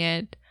seeing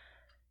it,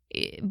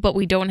 but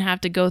we don't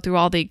have to go through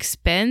all the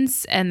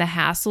expense and the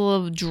hassle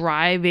of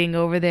driving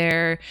over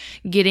there,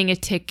 getting a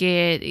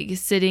ticket,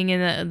 sitting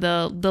in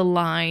the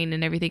line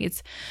and everything.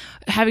 It's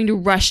having to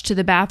rush to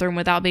the bathroom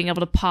without being able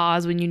to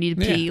pause when you need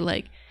to pee.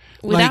 Like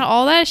without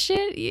all that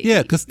shit.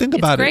 Yeah, because think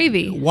about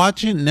gravy. It.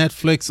 Watching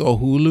Netflix or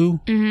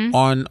Hulu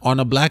on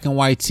a black and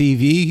white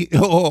TV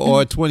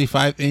or a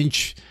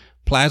 25-inch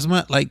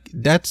plasma, like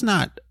that's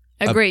not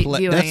a great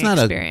viewing experience.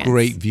 That's not a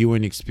great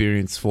viewing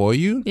experience for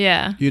you.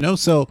 Yeah.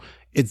 So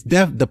it's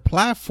the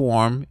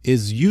platform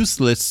is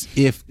useless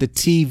if the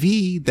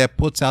TV that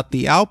puts out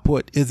the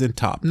output isn't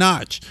top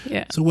notch.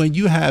 Yeah. So when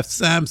you have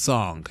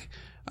Samsung,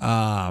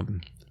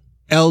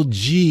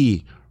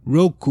 LG,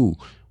 Roku,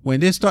 when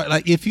they start,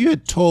 like if you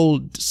had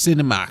told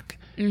Cinemac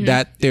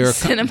that their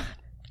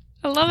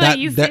I love that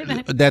you say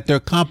that. That their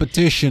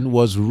competition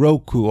was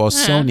Roku or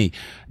Sony,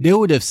 they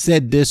would have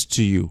said this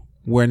to you: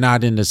 we're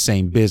not in the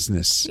same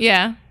business.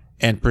 Yeah.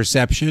 And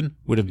Perception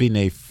would have been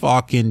a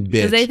fucking bitch.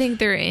 Because they think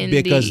they're in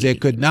they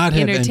could not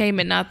have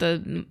entertainment, not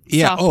the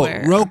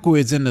software. Roku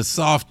is in the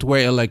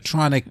software,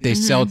 electronic, they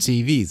sell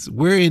TVs.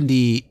 We're in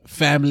the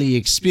family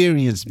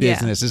experience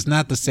business. It's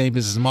not the same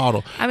business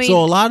model.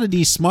 So a lot of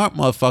these smart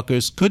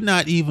motherfuckers could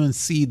not even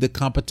see the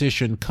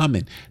competition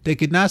coming. They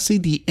could not see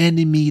the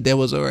enemy that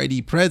was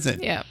already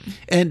present. Yeah.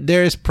 And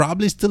there's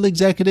probably still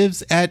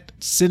executives at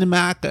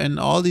Cinemac and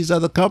all these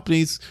other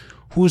companies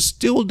who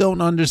still don't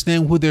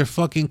understand who their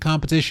fucking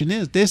competition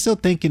is. They're still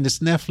thinking it's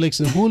Netflix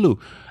and Hulu.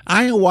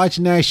 I ain't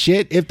watching that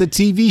shit if the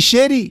TV's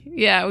shitty.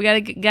 Yeah, we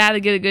gotta get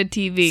a good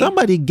TV.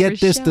 Somebody get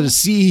this to the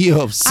CEO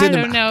of Cinema.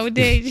 I don't know,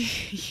 Dave.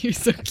 You're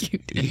so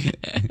cute.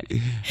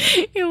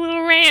 Your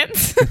little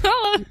rants.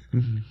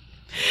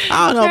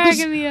 I don't know.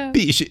 Cracking me up.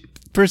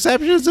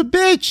 Perception is a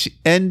bitch.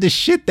 And the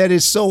shit that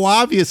is so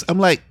obvious, I'm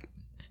like,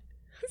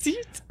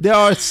 there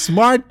are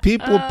smart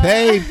people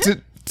paid to...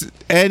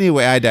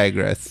 Anyway, I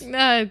digress.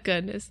 Oh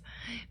goodness.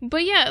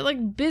 But yeah,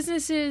 like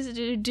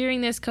businesses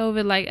during this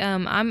COVID, like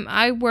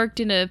I worked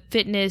in a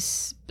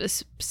fitness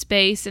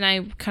space and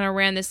I kind of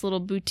ran this little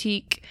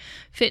boutique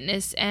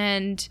fitness,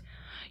 and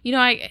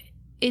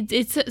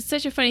It's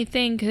such a funny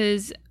thing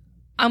because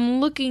I'm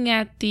looking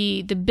at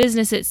the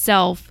business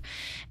itself,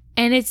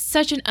 and it's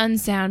such an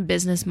unsound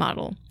business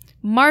model.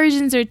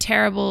 Margins are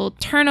terrible.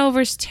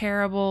 Turnover's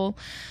terrible.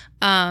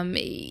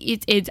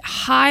 It's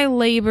high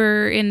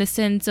labor in the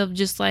sense of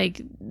just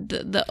like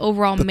the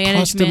overall management.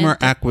 Customer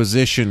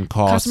acquisition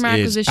cost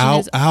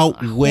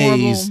outweighs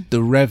horrible.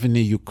 the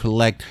revenue you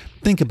collect.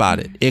 Think about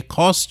it. It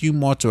costs you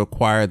more to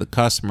acquire the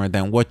customer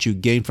than what you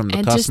gain from the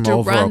And just customer to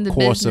over run a the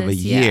course of a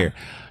business, year.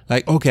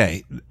 Like,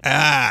 okay,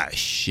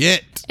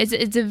 shit.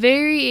 It's a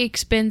very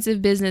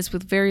expensive business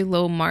with very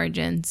low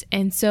margins,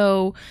 and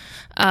so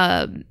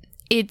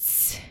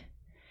it's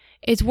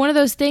one of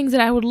those things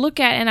that I would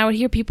look at and I would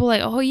hear people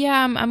like, oh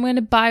yeah, I'm going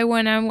to buy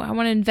one. I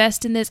want to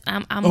invest in this.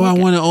 I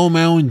want to own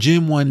my own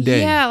gym one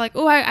day. Yeah, like,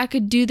 oh, I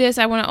could do this.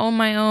 I want to own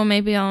my own.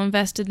 Maybe I'll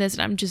invest in this.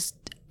 And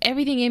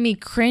everything in me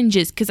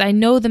cringes because I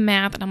know the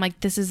math and I'm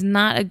like, this is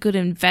not a good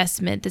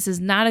investment. This is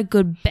not a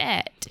good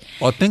bet.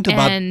 Well, think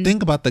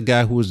about the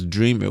guy whose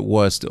dream it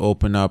was to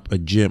open up a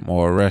gym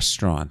or a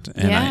restaurant.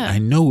 And I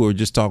know we were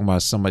just talking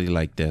about somebody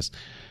like this.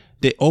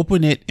 They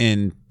opened it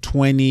in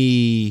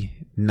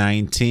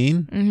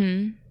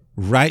 2019,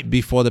 right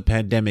before the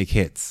pandemic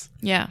hits.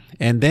 Yeah.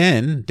 And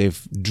then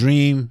they've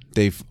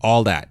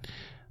all that.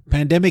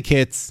 Pandemic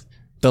hits,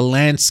 the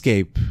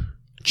landscape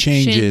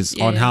changes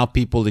on how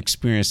people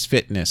experience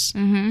fitness.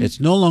 It's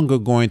no longer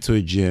going to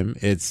a gym.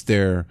 It's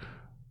their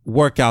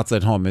workouts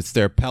at home. It's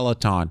their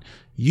Peloton.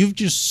 You've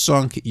just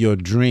sunk your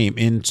dream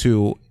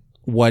into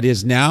what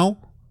is now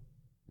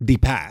the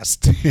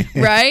past.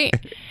 Right?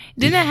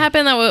 Didn't it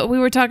happen that we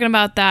were talking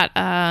about that?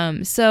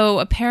 So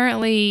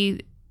apparently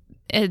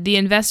the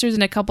investors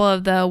in a couple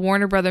of the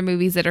Warner Brother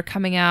movies that are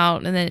coming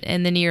out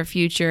in the near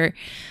future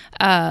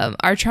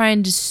are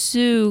trying to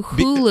sue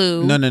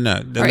Hulu. No. Let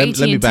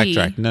me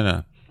backtrack.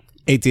 No.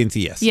 AT&T,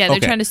 yes. Yeah, they're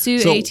trying to sue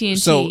AT&T.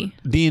 So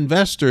the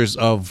investors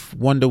of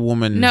Wonder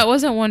Woman. No, it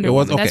wasn't Wonder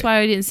Woman. Okay. That's why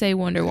I didn't say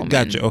Wonder Woman.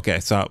 Gotcha.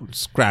 Okay, so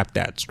scrap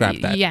that.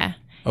 Yeah.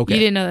 Okay.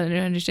 You didn't know that. I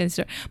didn't understand the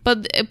story.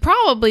 But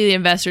probably the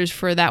investors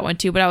for that one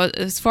too. But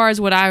as far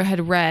as what I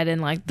had read and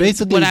like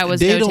basically what I was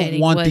they notating don't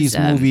want was, these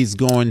movies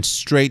going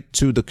straight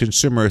to the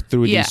consumer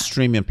through these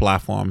streaming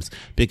platforms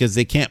because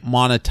they can't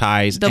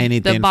monetize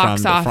anything the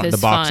box from office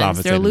the box funds.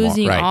 office They're anymore.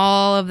 losing Right.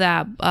 all of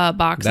that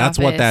box That's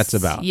office. what that's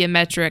about. Yeah,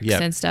 metrics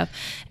and stuff.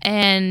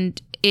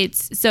 And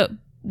it's so.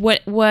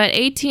 What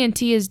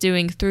AT&T is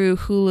doing through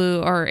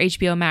Hulu or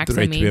HBO Max,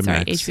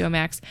 HBO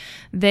Max,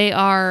 they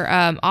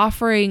are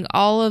offering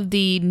all of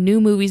the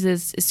new movies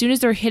as soon as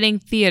they're hitting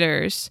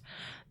theaters,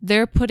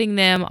 they're putting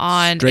them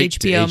on Straight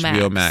HBO to Max.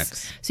 HBO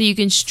Max. So you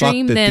can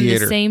stream them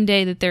the same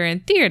day that they're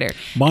in theater.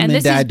 Mom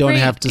and dad don't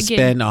have to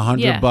spend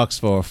 $100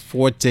 for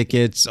 4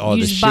 tickets or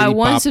you the just shitty buy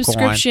one popcorn.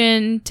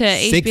 subscription to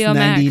HBO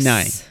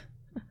Max,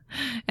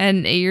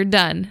 and you're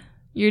done.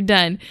 You're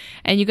done.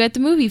 And you got the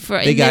movie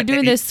they're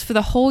doing this for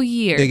the whole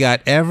year. They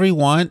got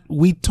everyone.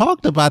 We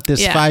talked about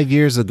this 5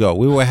 years ago.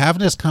 We were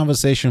having this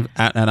conversation,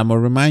 and I'm going to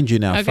remind you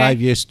now,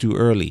 5 years too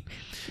early.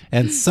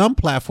 And some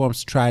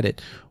platforms tried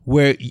it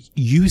where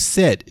you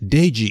said,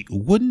 Deji,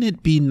 wouldn't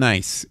it be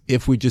nice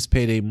if we just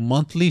paid a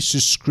monthly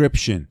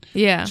subscription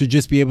to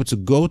just be able to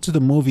go to the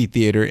movie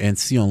theater and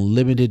see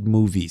unlimited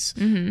movies?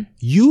 Mm-hmm.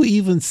 You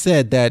even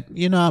said that,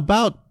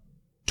 about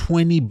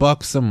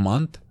 $20 a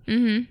month.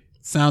 Mm-hmm.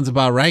 Sounds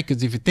about right,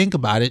 because if you think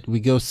about it, we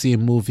go see a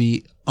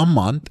movie a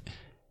month.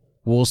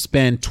 We'll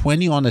spend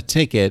 $20 on a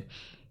ticket.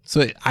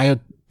 So I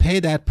pay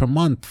that per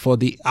month for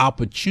the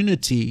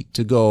opportunity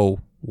to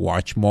go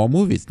watch more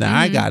movies. Now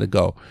I got to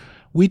go.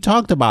 We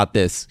talked about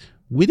this.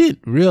 We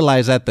didn't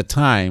realize at the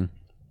time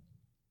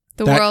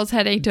the world's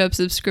heading to a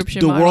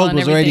subscription model. The world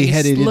was already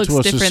headed into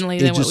a differently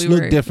than what we were. It just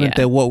looked different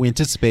than what we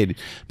anticipated.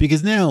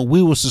 Because now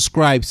we will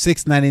subscribe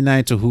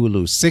 $6.99 to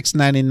Hulu,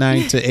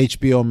 $6.99 to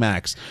HBO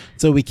Max,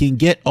 so we can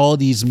get all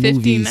these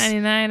movies.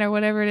 $15.99 or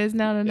whatever it is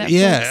now to Netflix.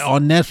 Yeah,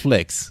 on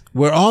Netflix.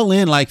 We're all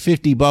in like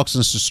 $50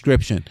 in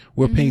subscription.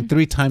 We're paying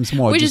 3 times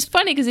more. Which is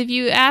funny because if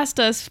you asked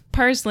us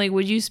personally,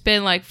 would you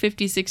spend like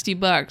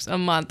 $50-$60 a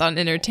month on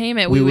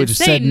entertainment? We would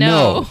say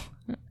no.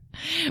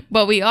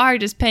 But we are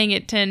just paying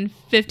it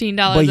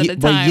 $10-$15 at a time.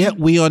 But yet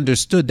we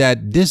understood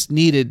that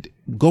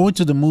going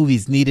to the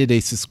movies needed a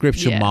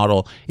subscription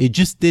model. It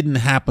just didn't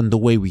happen the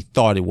way we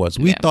thought it was.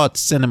 We thought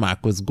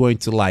Cinemark was going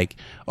to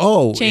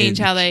change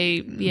how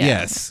they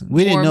yes.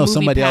 We didn't know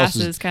somebody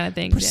else's kind of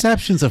things.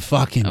 Perception's a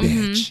fucking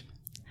bitch.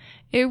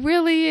 It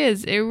really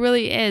is. It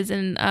really is.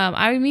 And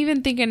I'm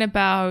even thinking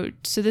about,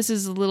 so this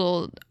is a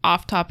little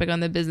off topic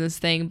on the business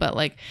thing, but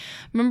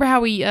remember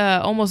how we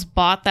almost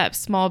bought that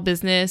small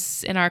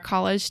business in our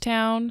college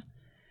town?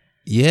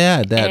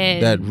 Yeah,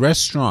 that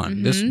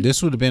restaurant.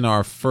 This would have been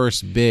our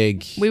first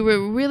big. We were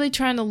really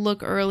trying to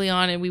look early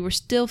on, and we were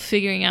still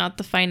figuring out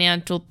the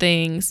financial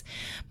things,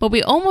 but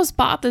we almost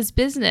bought this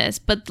business.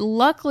 But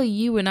luckily,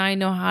 you and I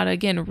know how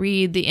to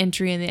read the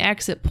entry and the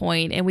exit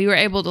point, and we were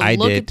able to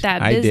look at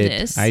that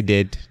business. I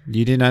did.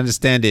 You didn't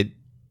understand it.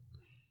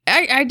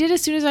 I did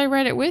as soon as I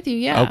read it with you.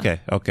 Yeah.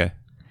 Okay.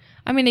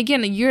 I mean,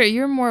 again,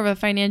 you're more of a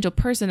financial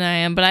person than I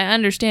am, but I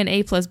understand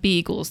A plus B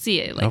equals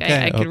C. Like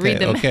I could read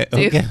them.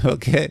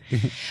 Okay.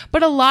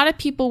 But a lot of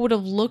people would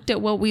have looked at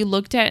what we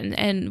looked at,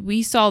 and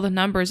we saw the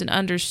numbers and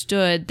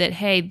understood that,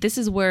 hey, this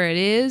is where it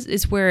is.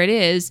 It's where it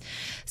is.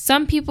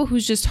 Some people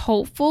who's just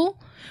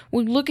hopeful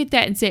would look at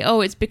that and say,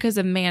 "Oh, it's because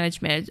of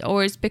management,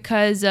 or it's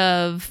because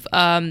of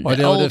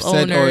the old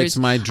owners. Oh, it's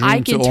my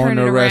dream to own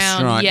a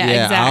restaurant. Yeah,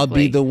 exactly. I'll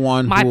be the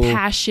one. My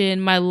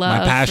passion, my love.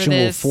 My passion for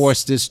this. will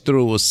force this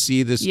through. Will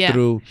see this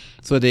through.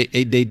 So they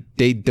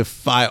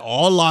defy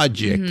all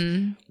logic.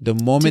 The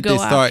moment they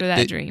start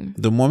that dream.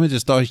 The moment they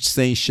start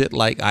saying shit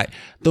like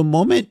the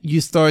moment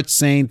you start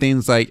saying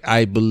things like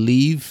I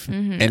believe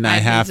and I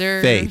have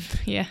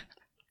faith. Yeah.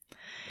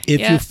 If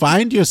you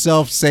find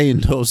yourself saying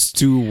those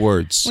two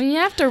words, when you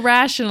have to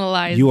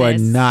rationalize, you are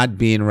not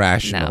being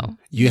rational. No.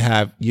 You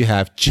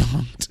have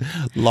jumped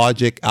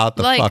logic out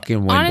the fucking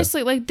window.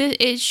 Honestly, like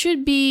it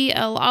should be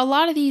a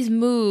lot of these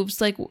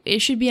moves. Like it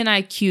should be an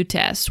IQ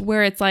test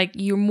where it's like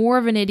you're more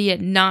of an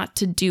idiot not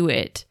to do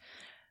it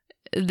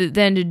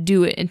than to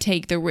do it and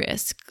take the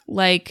risk.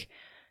 Like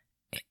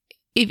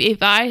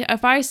if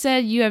I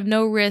said you have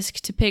no risk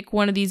to pick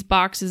one of these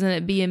boxes and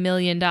it be $1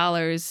 million,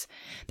 there's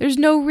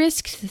no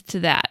risk to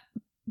that.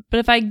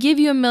 But if I give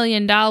you $1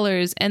 million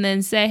and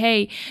then say,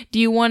 hey, do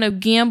you want to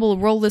gamble,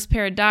 roll this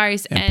pair of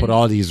dice and put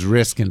all these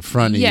risks in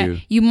front of you?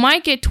 You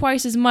might get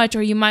twice as much,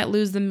 or you might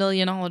lose the $1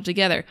 million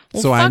altogether.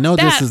 Well, so I know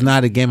this is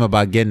not a game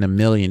about getting $1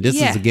 million.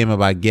 This is a game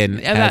about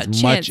getting as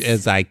chance. Much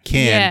as I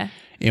can.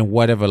 In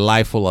whatever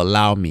life will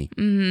allow me.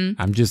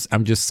 I'm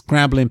just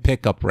scrambling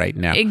pickup right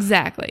now.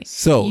 Exactly.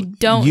 So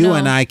you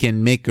and I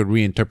can make a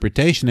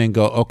reinterpretation and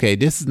go, okay,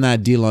 this is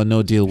not deal or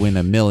no deal, win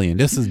 $1 million.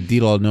 This is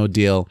deal or no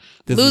deal.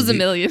 Lose $1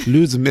 million.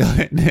 Lose $1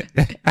 million.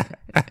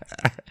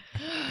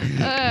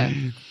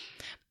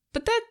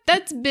 But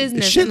that's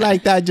business. Shit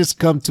like that just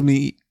come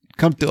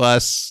to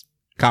us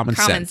common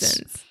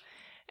sense.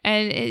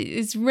 And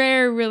it's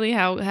rare really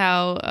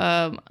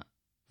how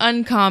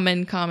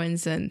uncommon common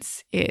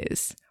sense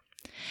is.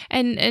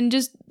 And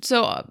just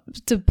so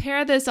to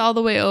pair this all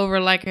the way over,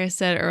 like I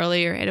said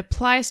earlier, it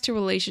applies to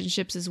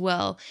relationships as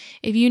well.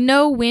 If you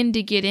know when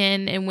to get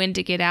in and when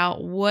to get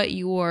out, what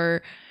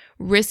your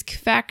risk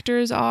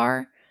factors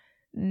are,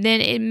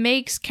 then it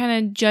makes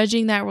kind of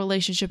judging that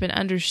relationship and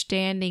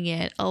understanding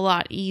it a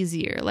lot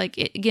easier. Like,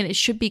 it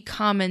should be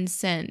common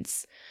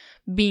sense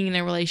being in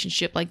a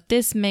relationship. Like,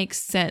 this makes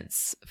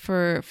sense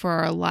for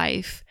our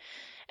life.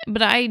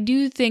 But I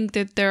do think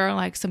that there are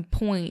like some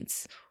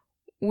points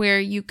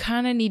where you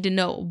kind of need to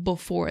know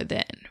before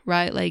then,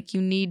 right? Like,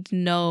 you need to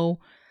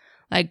know,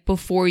 like,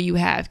 before you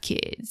have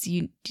kids.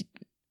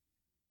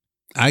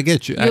 I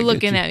get you. You're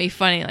looking at me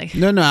funny, like.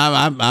 No,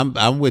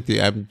 I'm with you.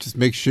 I'm just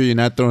make sure you're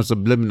not throwing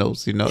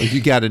subliminals. You know,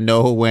 you got to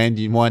know when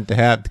you want to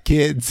have the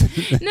kids.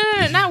 No,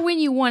 not when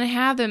you want to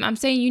have them. I'm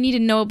saying you need to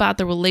know about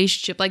the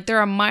relationship. Like, there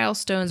are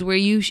milestones where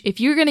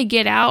if you're gonna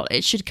get out,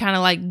 it should kind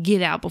of like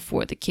get out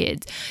before the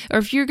kids. Or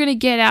if you're gonna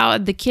get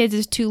out, the kids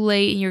is too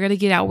late, and you're gonna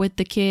get out with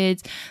the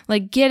kids.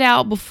 Like, get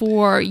out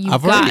before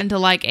you've gotten to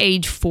like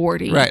age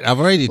 40. Right. I've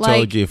already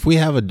told you, if we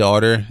have a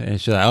daughter and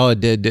she's like, oh,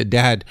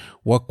 dad,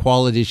 what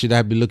quality should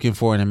I be looking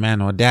for in a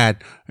man? Or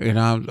dad, you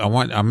know, I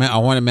want a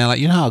man like,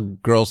 you know how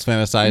girls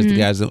fantasize the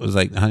guys that was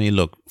like, honey,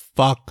 look,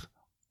 fuck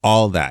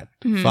all that.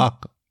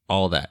 Fuck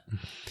all that.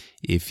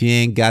 If you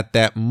ain't got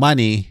that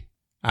money,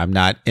 I'm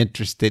not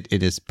interested in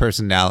his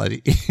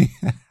personality.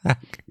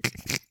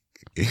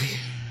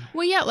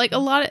 Well, yeah, like a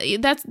lot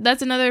of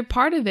that's another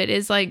part of it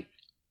is like,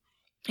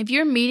 if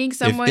you're meeting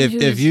someone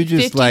who's if you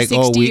just 50, like,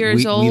 60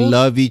 years old, we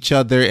love each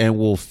other and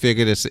we'll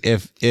figure this.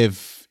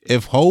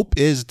 If hope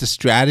is the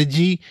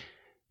strategy,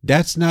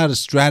 that's not a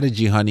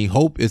strategy, honey.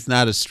 Hope is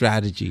not a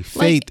strategy.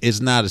 Faith is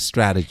not a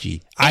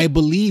strategy. I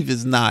believe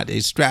is not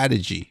a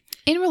strategy.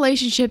 In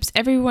relationships,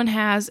 everyone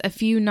has a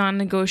few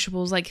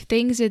non-negotiables, like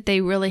things that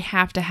they really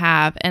have to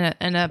have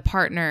in a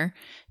partner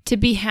to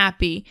be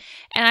happy.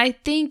 And I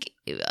think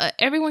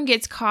everyone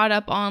gets caught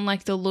up on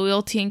like the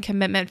loyalty and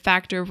commitment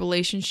factor of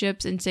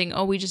relationships and saying,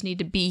 oh, we just need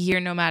to be here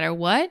no matter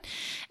what.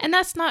 And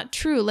that's not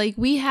true. Like,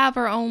 we have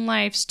our own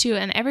lives too.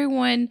 And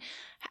everyone,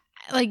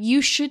 like,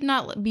 you should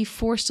not be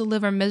forced to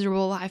live a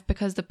miserable life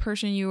because the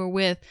person you were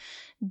with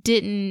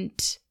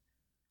didn't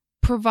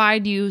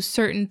provide you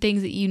certain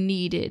things that you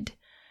needed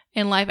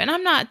in life. And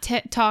I'm not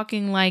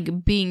talking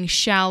like being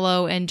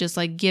shallow and just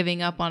like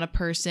giving up on a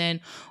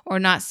person or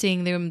not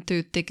seeing them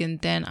through thick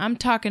and thin. I'm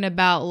talking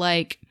about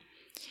like,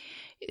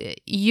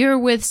 you're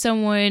with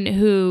someone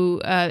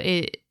who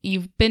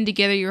you've been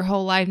together your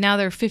whole life. Now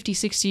they're 50,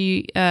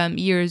 60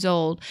 years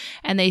old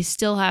and they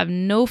still have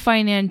no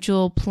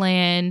financial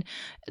plan.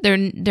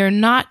 They're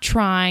not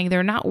trying.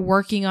 They're not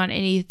working on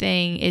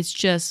anything. It's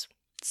just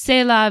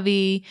c'est la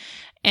vie.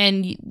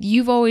 And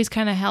you've always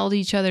kind of held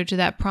each other to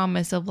that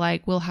promise of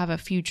like, we'll have a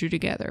future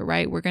together,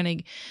 right?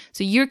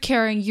 So you're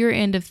carrying your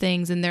end of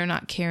things and they're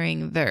not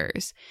carrying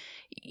theirs.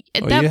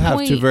 at Or that you have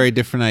point, two very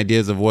different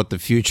ideas of what the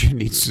future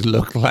needs to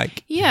look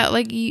like. yeah,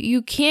 like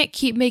you can't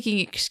keep making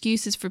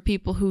excuses for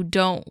people who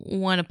don't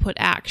want to put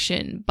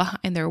action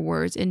behind their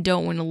words and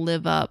don't want to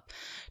live up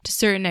to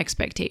certain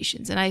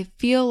expectations. And I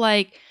feel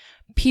like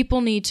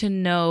people need to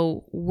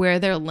know where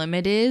their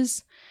limit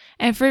is.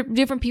 And for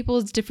different people,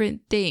 it's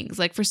different things.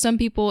 Like for some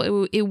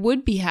people, it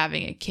would be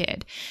having a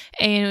kid.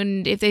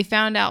 And if they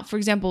found out, for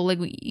example, like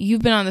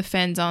you've been on the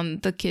fence on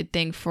the kid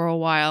thing for a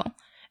while,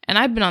 and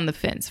I've been on the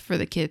fence for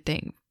the kid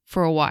thing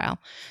for a while.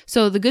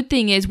 So the good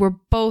thing is we're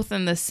both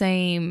in the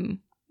same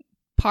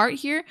part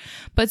here.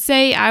 But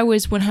say I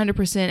was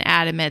 100%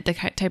 adamant, the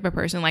type of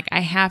person, like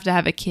I have to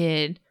have a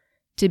kid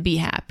to be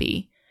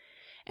happy.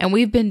 And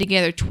we've been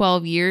together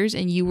 12 years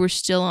and you were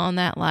still on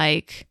that,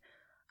 like,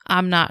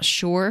 I'm not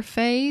sure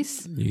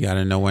phase. You got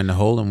to know when to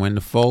hold and when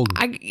to fold.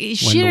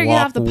 Shit or get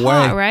off the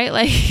pot, right?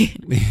 Like,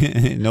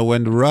 know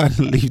when to run.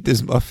 Leave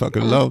this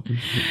motherfucker alone.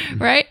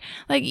 Right?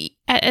 Like,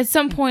 at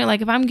some point,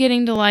 like, if I'm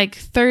getting to like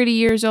 30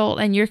 years old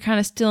and you're kind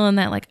of still in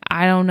that, like,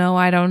 I don't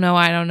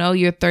know,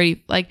 you're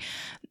 30. Like,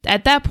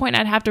 at that point,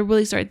 I'd have to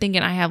really start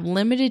thinking I have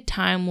limited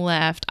time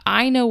left.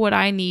 I know what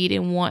I need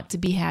and want to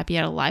be happy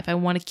out of life. I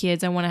want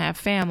kids. I want to have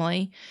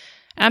family.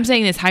 And I'm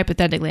saying this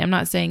hypothetically. I'm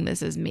not saying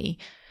this as me.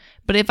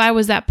 But if I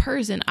was that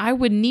person, I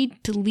would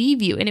need to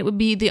leave you. And it would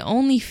be the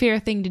only fair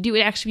thing to do. It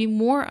would actually be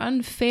more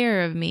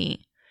unfair of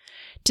me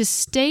to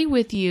stay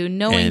with you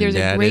knowing there's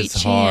a great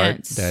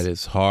chance. That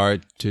is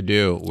hard to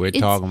do. We're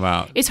talking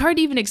about. It's hard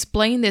to even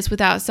explain this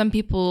without some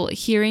people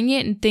hearing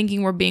it and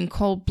thinking we're being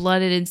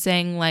cold-blooded and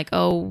saying like,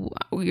 oh,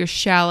 you're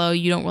shallow,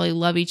 you don't really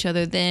love each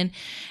other then.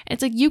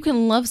 It's like you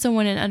can love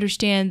someone and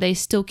understand they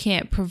still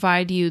can't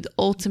provide you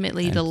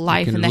ultimately the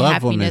life and the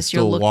happiness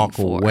you're looking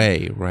for. Walk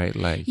away, right?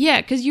 Like,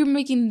 yeah, because you're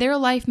making their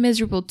life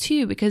miserable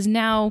too, because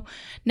now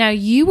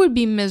you would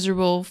be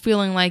miserable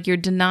feeling like you're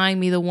denying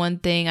me the one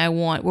thing I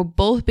want. We'll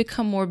both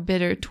become more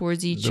bitter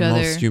towards each other.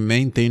 The most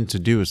humane thing to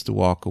do is to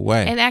walk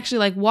away. And actually,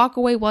 like, walk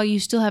away while you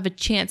still have a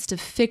chance to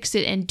fix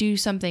it and do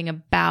something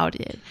about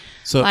it.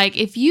 So, like,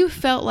 if you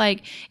felt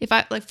like,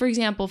 for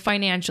example,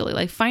 financially,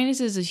 like,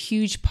 finance is a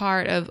huge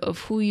part of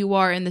who you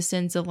are in the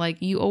sense of, like,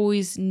 you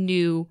always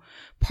knew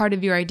part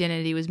of your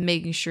identity was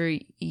making sure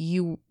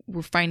you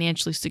were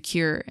financially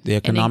secure. The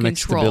economic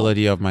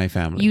stability of my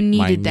family. You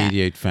needed my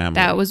immediate family.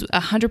 That was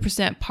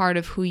 100% part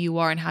of who you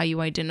are and how you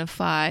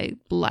identify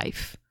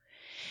life.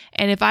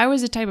 And if I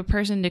was the type of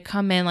person to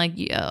come in like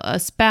a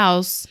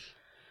spouse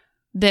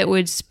that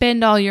would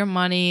spend all your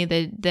money,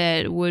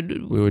 that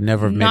would we would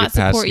never have not made it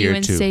past support you year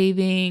in two.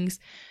 Savings,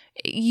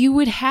 you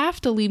would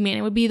have to leave me, and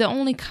it would be the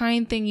only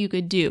kind thing you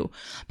could do,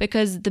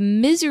 because the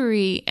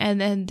misery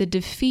and then the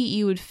defeat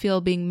you would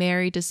feel being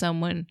married to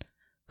someone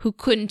who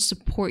couldn't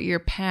support your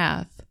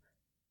path,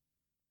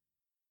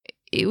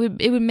 it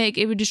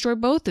would destroy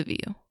both of you.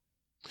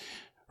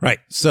 Right.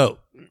 So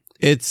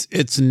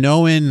it's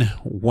knowing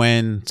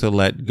when to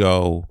let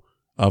go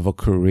of a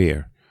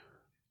career.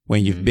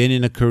 When you've been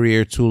in a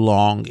career too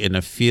long in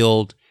a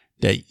field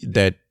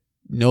that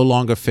no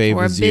longer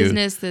favors you. Or a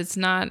business that's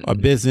not a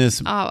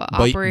business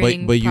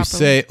operating but you properly.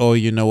 say, oh,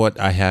 you know what?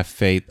 I have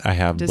faith. I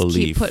have Just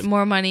belief. keep putting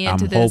more money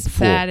into I'm this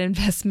hopeful. bad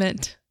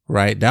investment.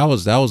 Right. That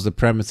was the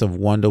premise of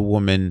Wonder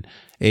Woman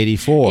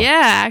 84.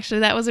 Yeah, actually,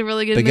 that was a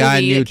really good movie. The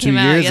guy knew 2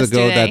 years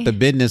ago yesterday. that the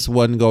business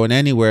wasn't going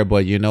anywhere,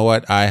 but you know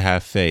what? I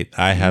have faith.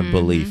 I have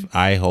belief.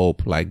 I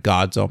hope. Like,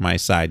 God's on my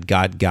side.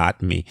 God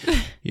got me.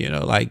 You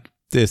know, like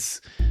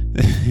this.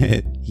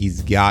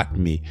 He's got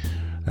me.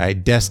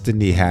 Right?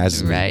 Destiny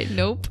has me. Right.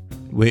 Nope.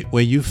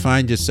 When you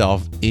find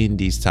yourself in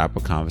these type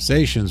of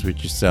conversations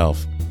with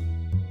yourself,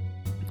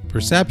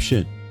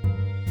 perception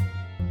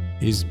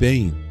is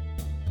being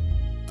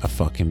a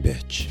fucking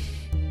bitch.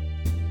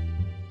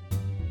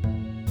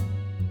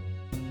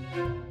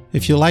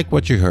 If you like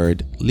what you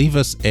heard, leave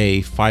us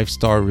a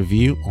 5-star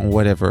review on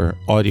whatever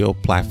audio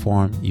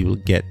platform you will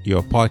get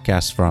your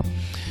podcast from.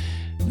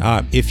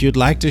 If you'd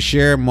like to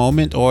share a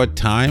moment or a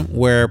time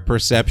where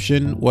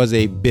perception was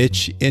a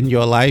bitch in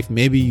your life,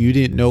 maybe you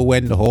didn't know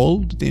when to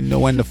hold, didn't know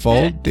when to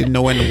fold, didn't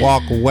know when to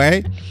walk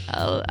away.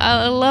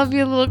 I love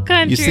your little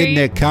country. You're sitting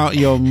there counting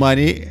your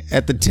money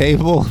at the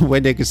table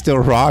when they can still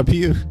rob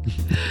you.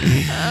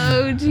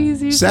 Oh,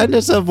 jeez. Send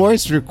us a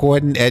voice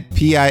recording at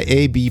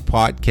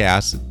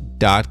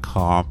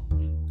piabpodcast.com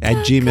at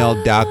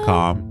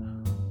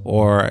gmail.com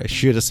or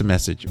shoot us a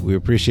message. We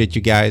appreciate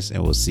you guys,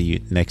 and we'll see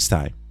you next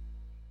time.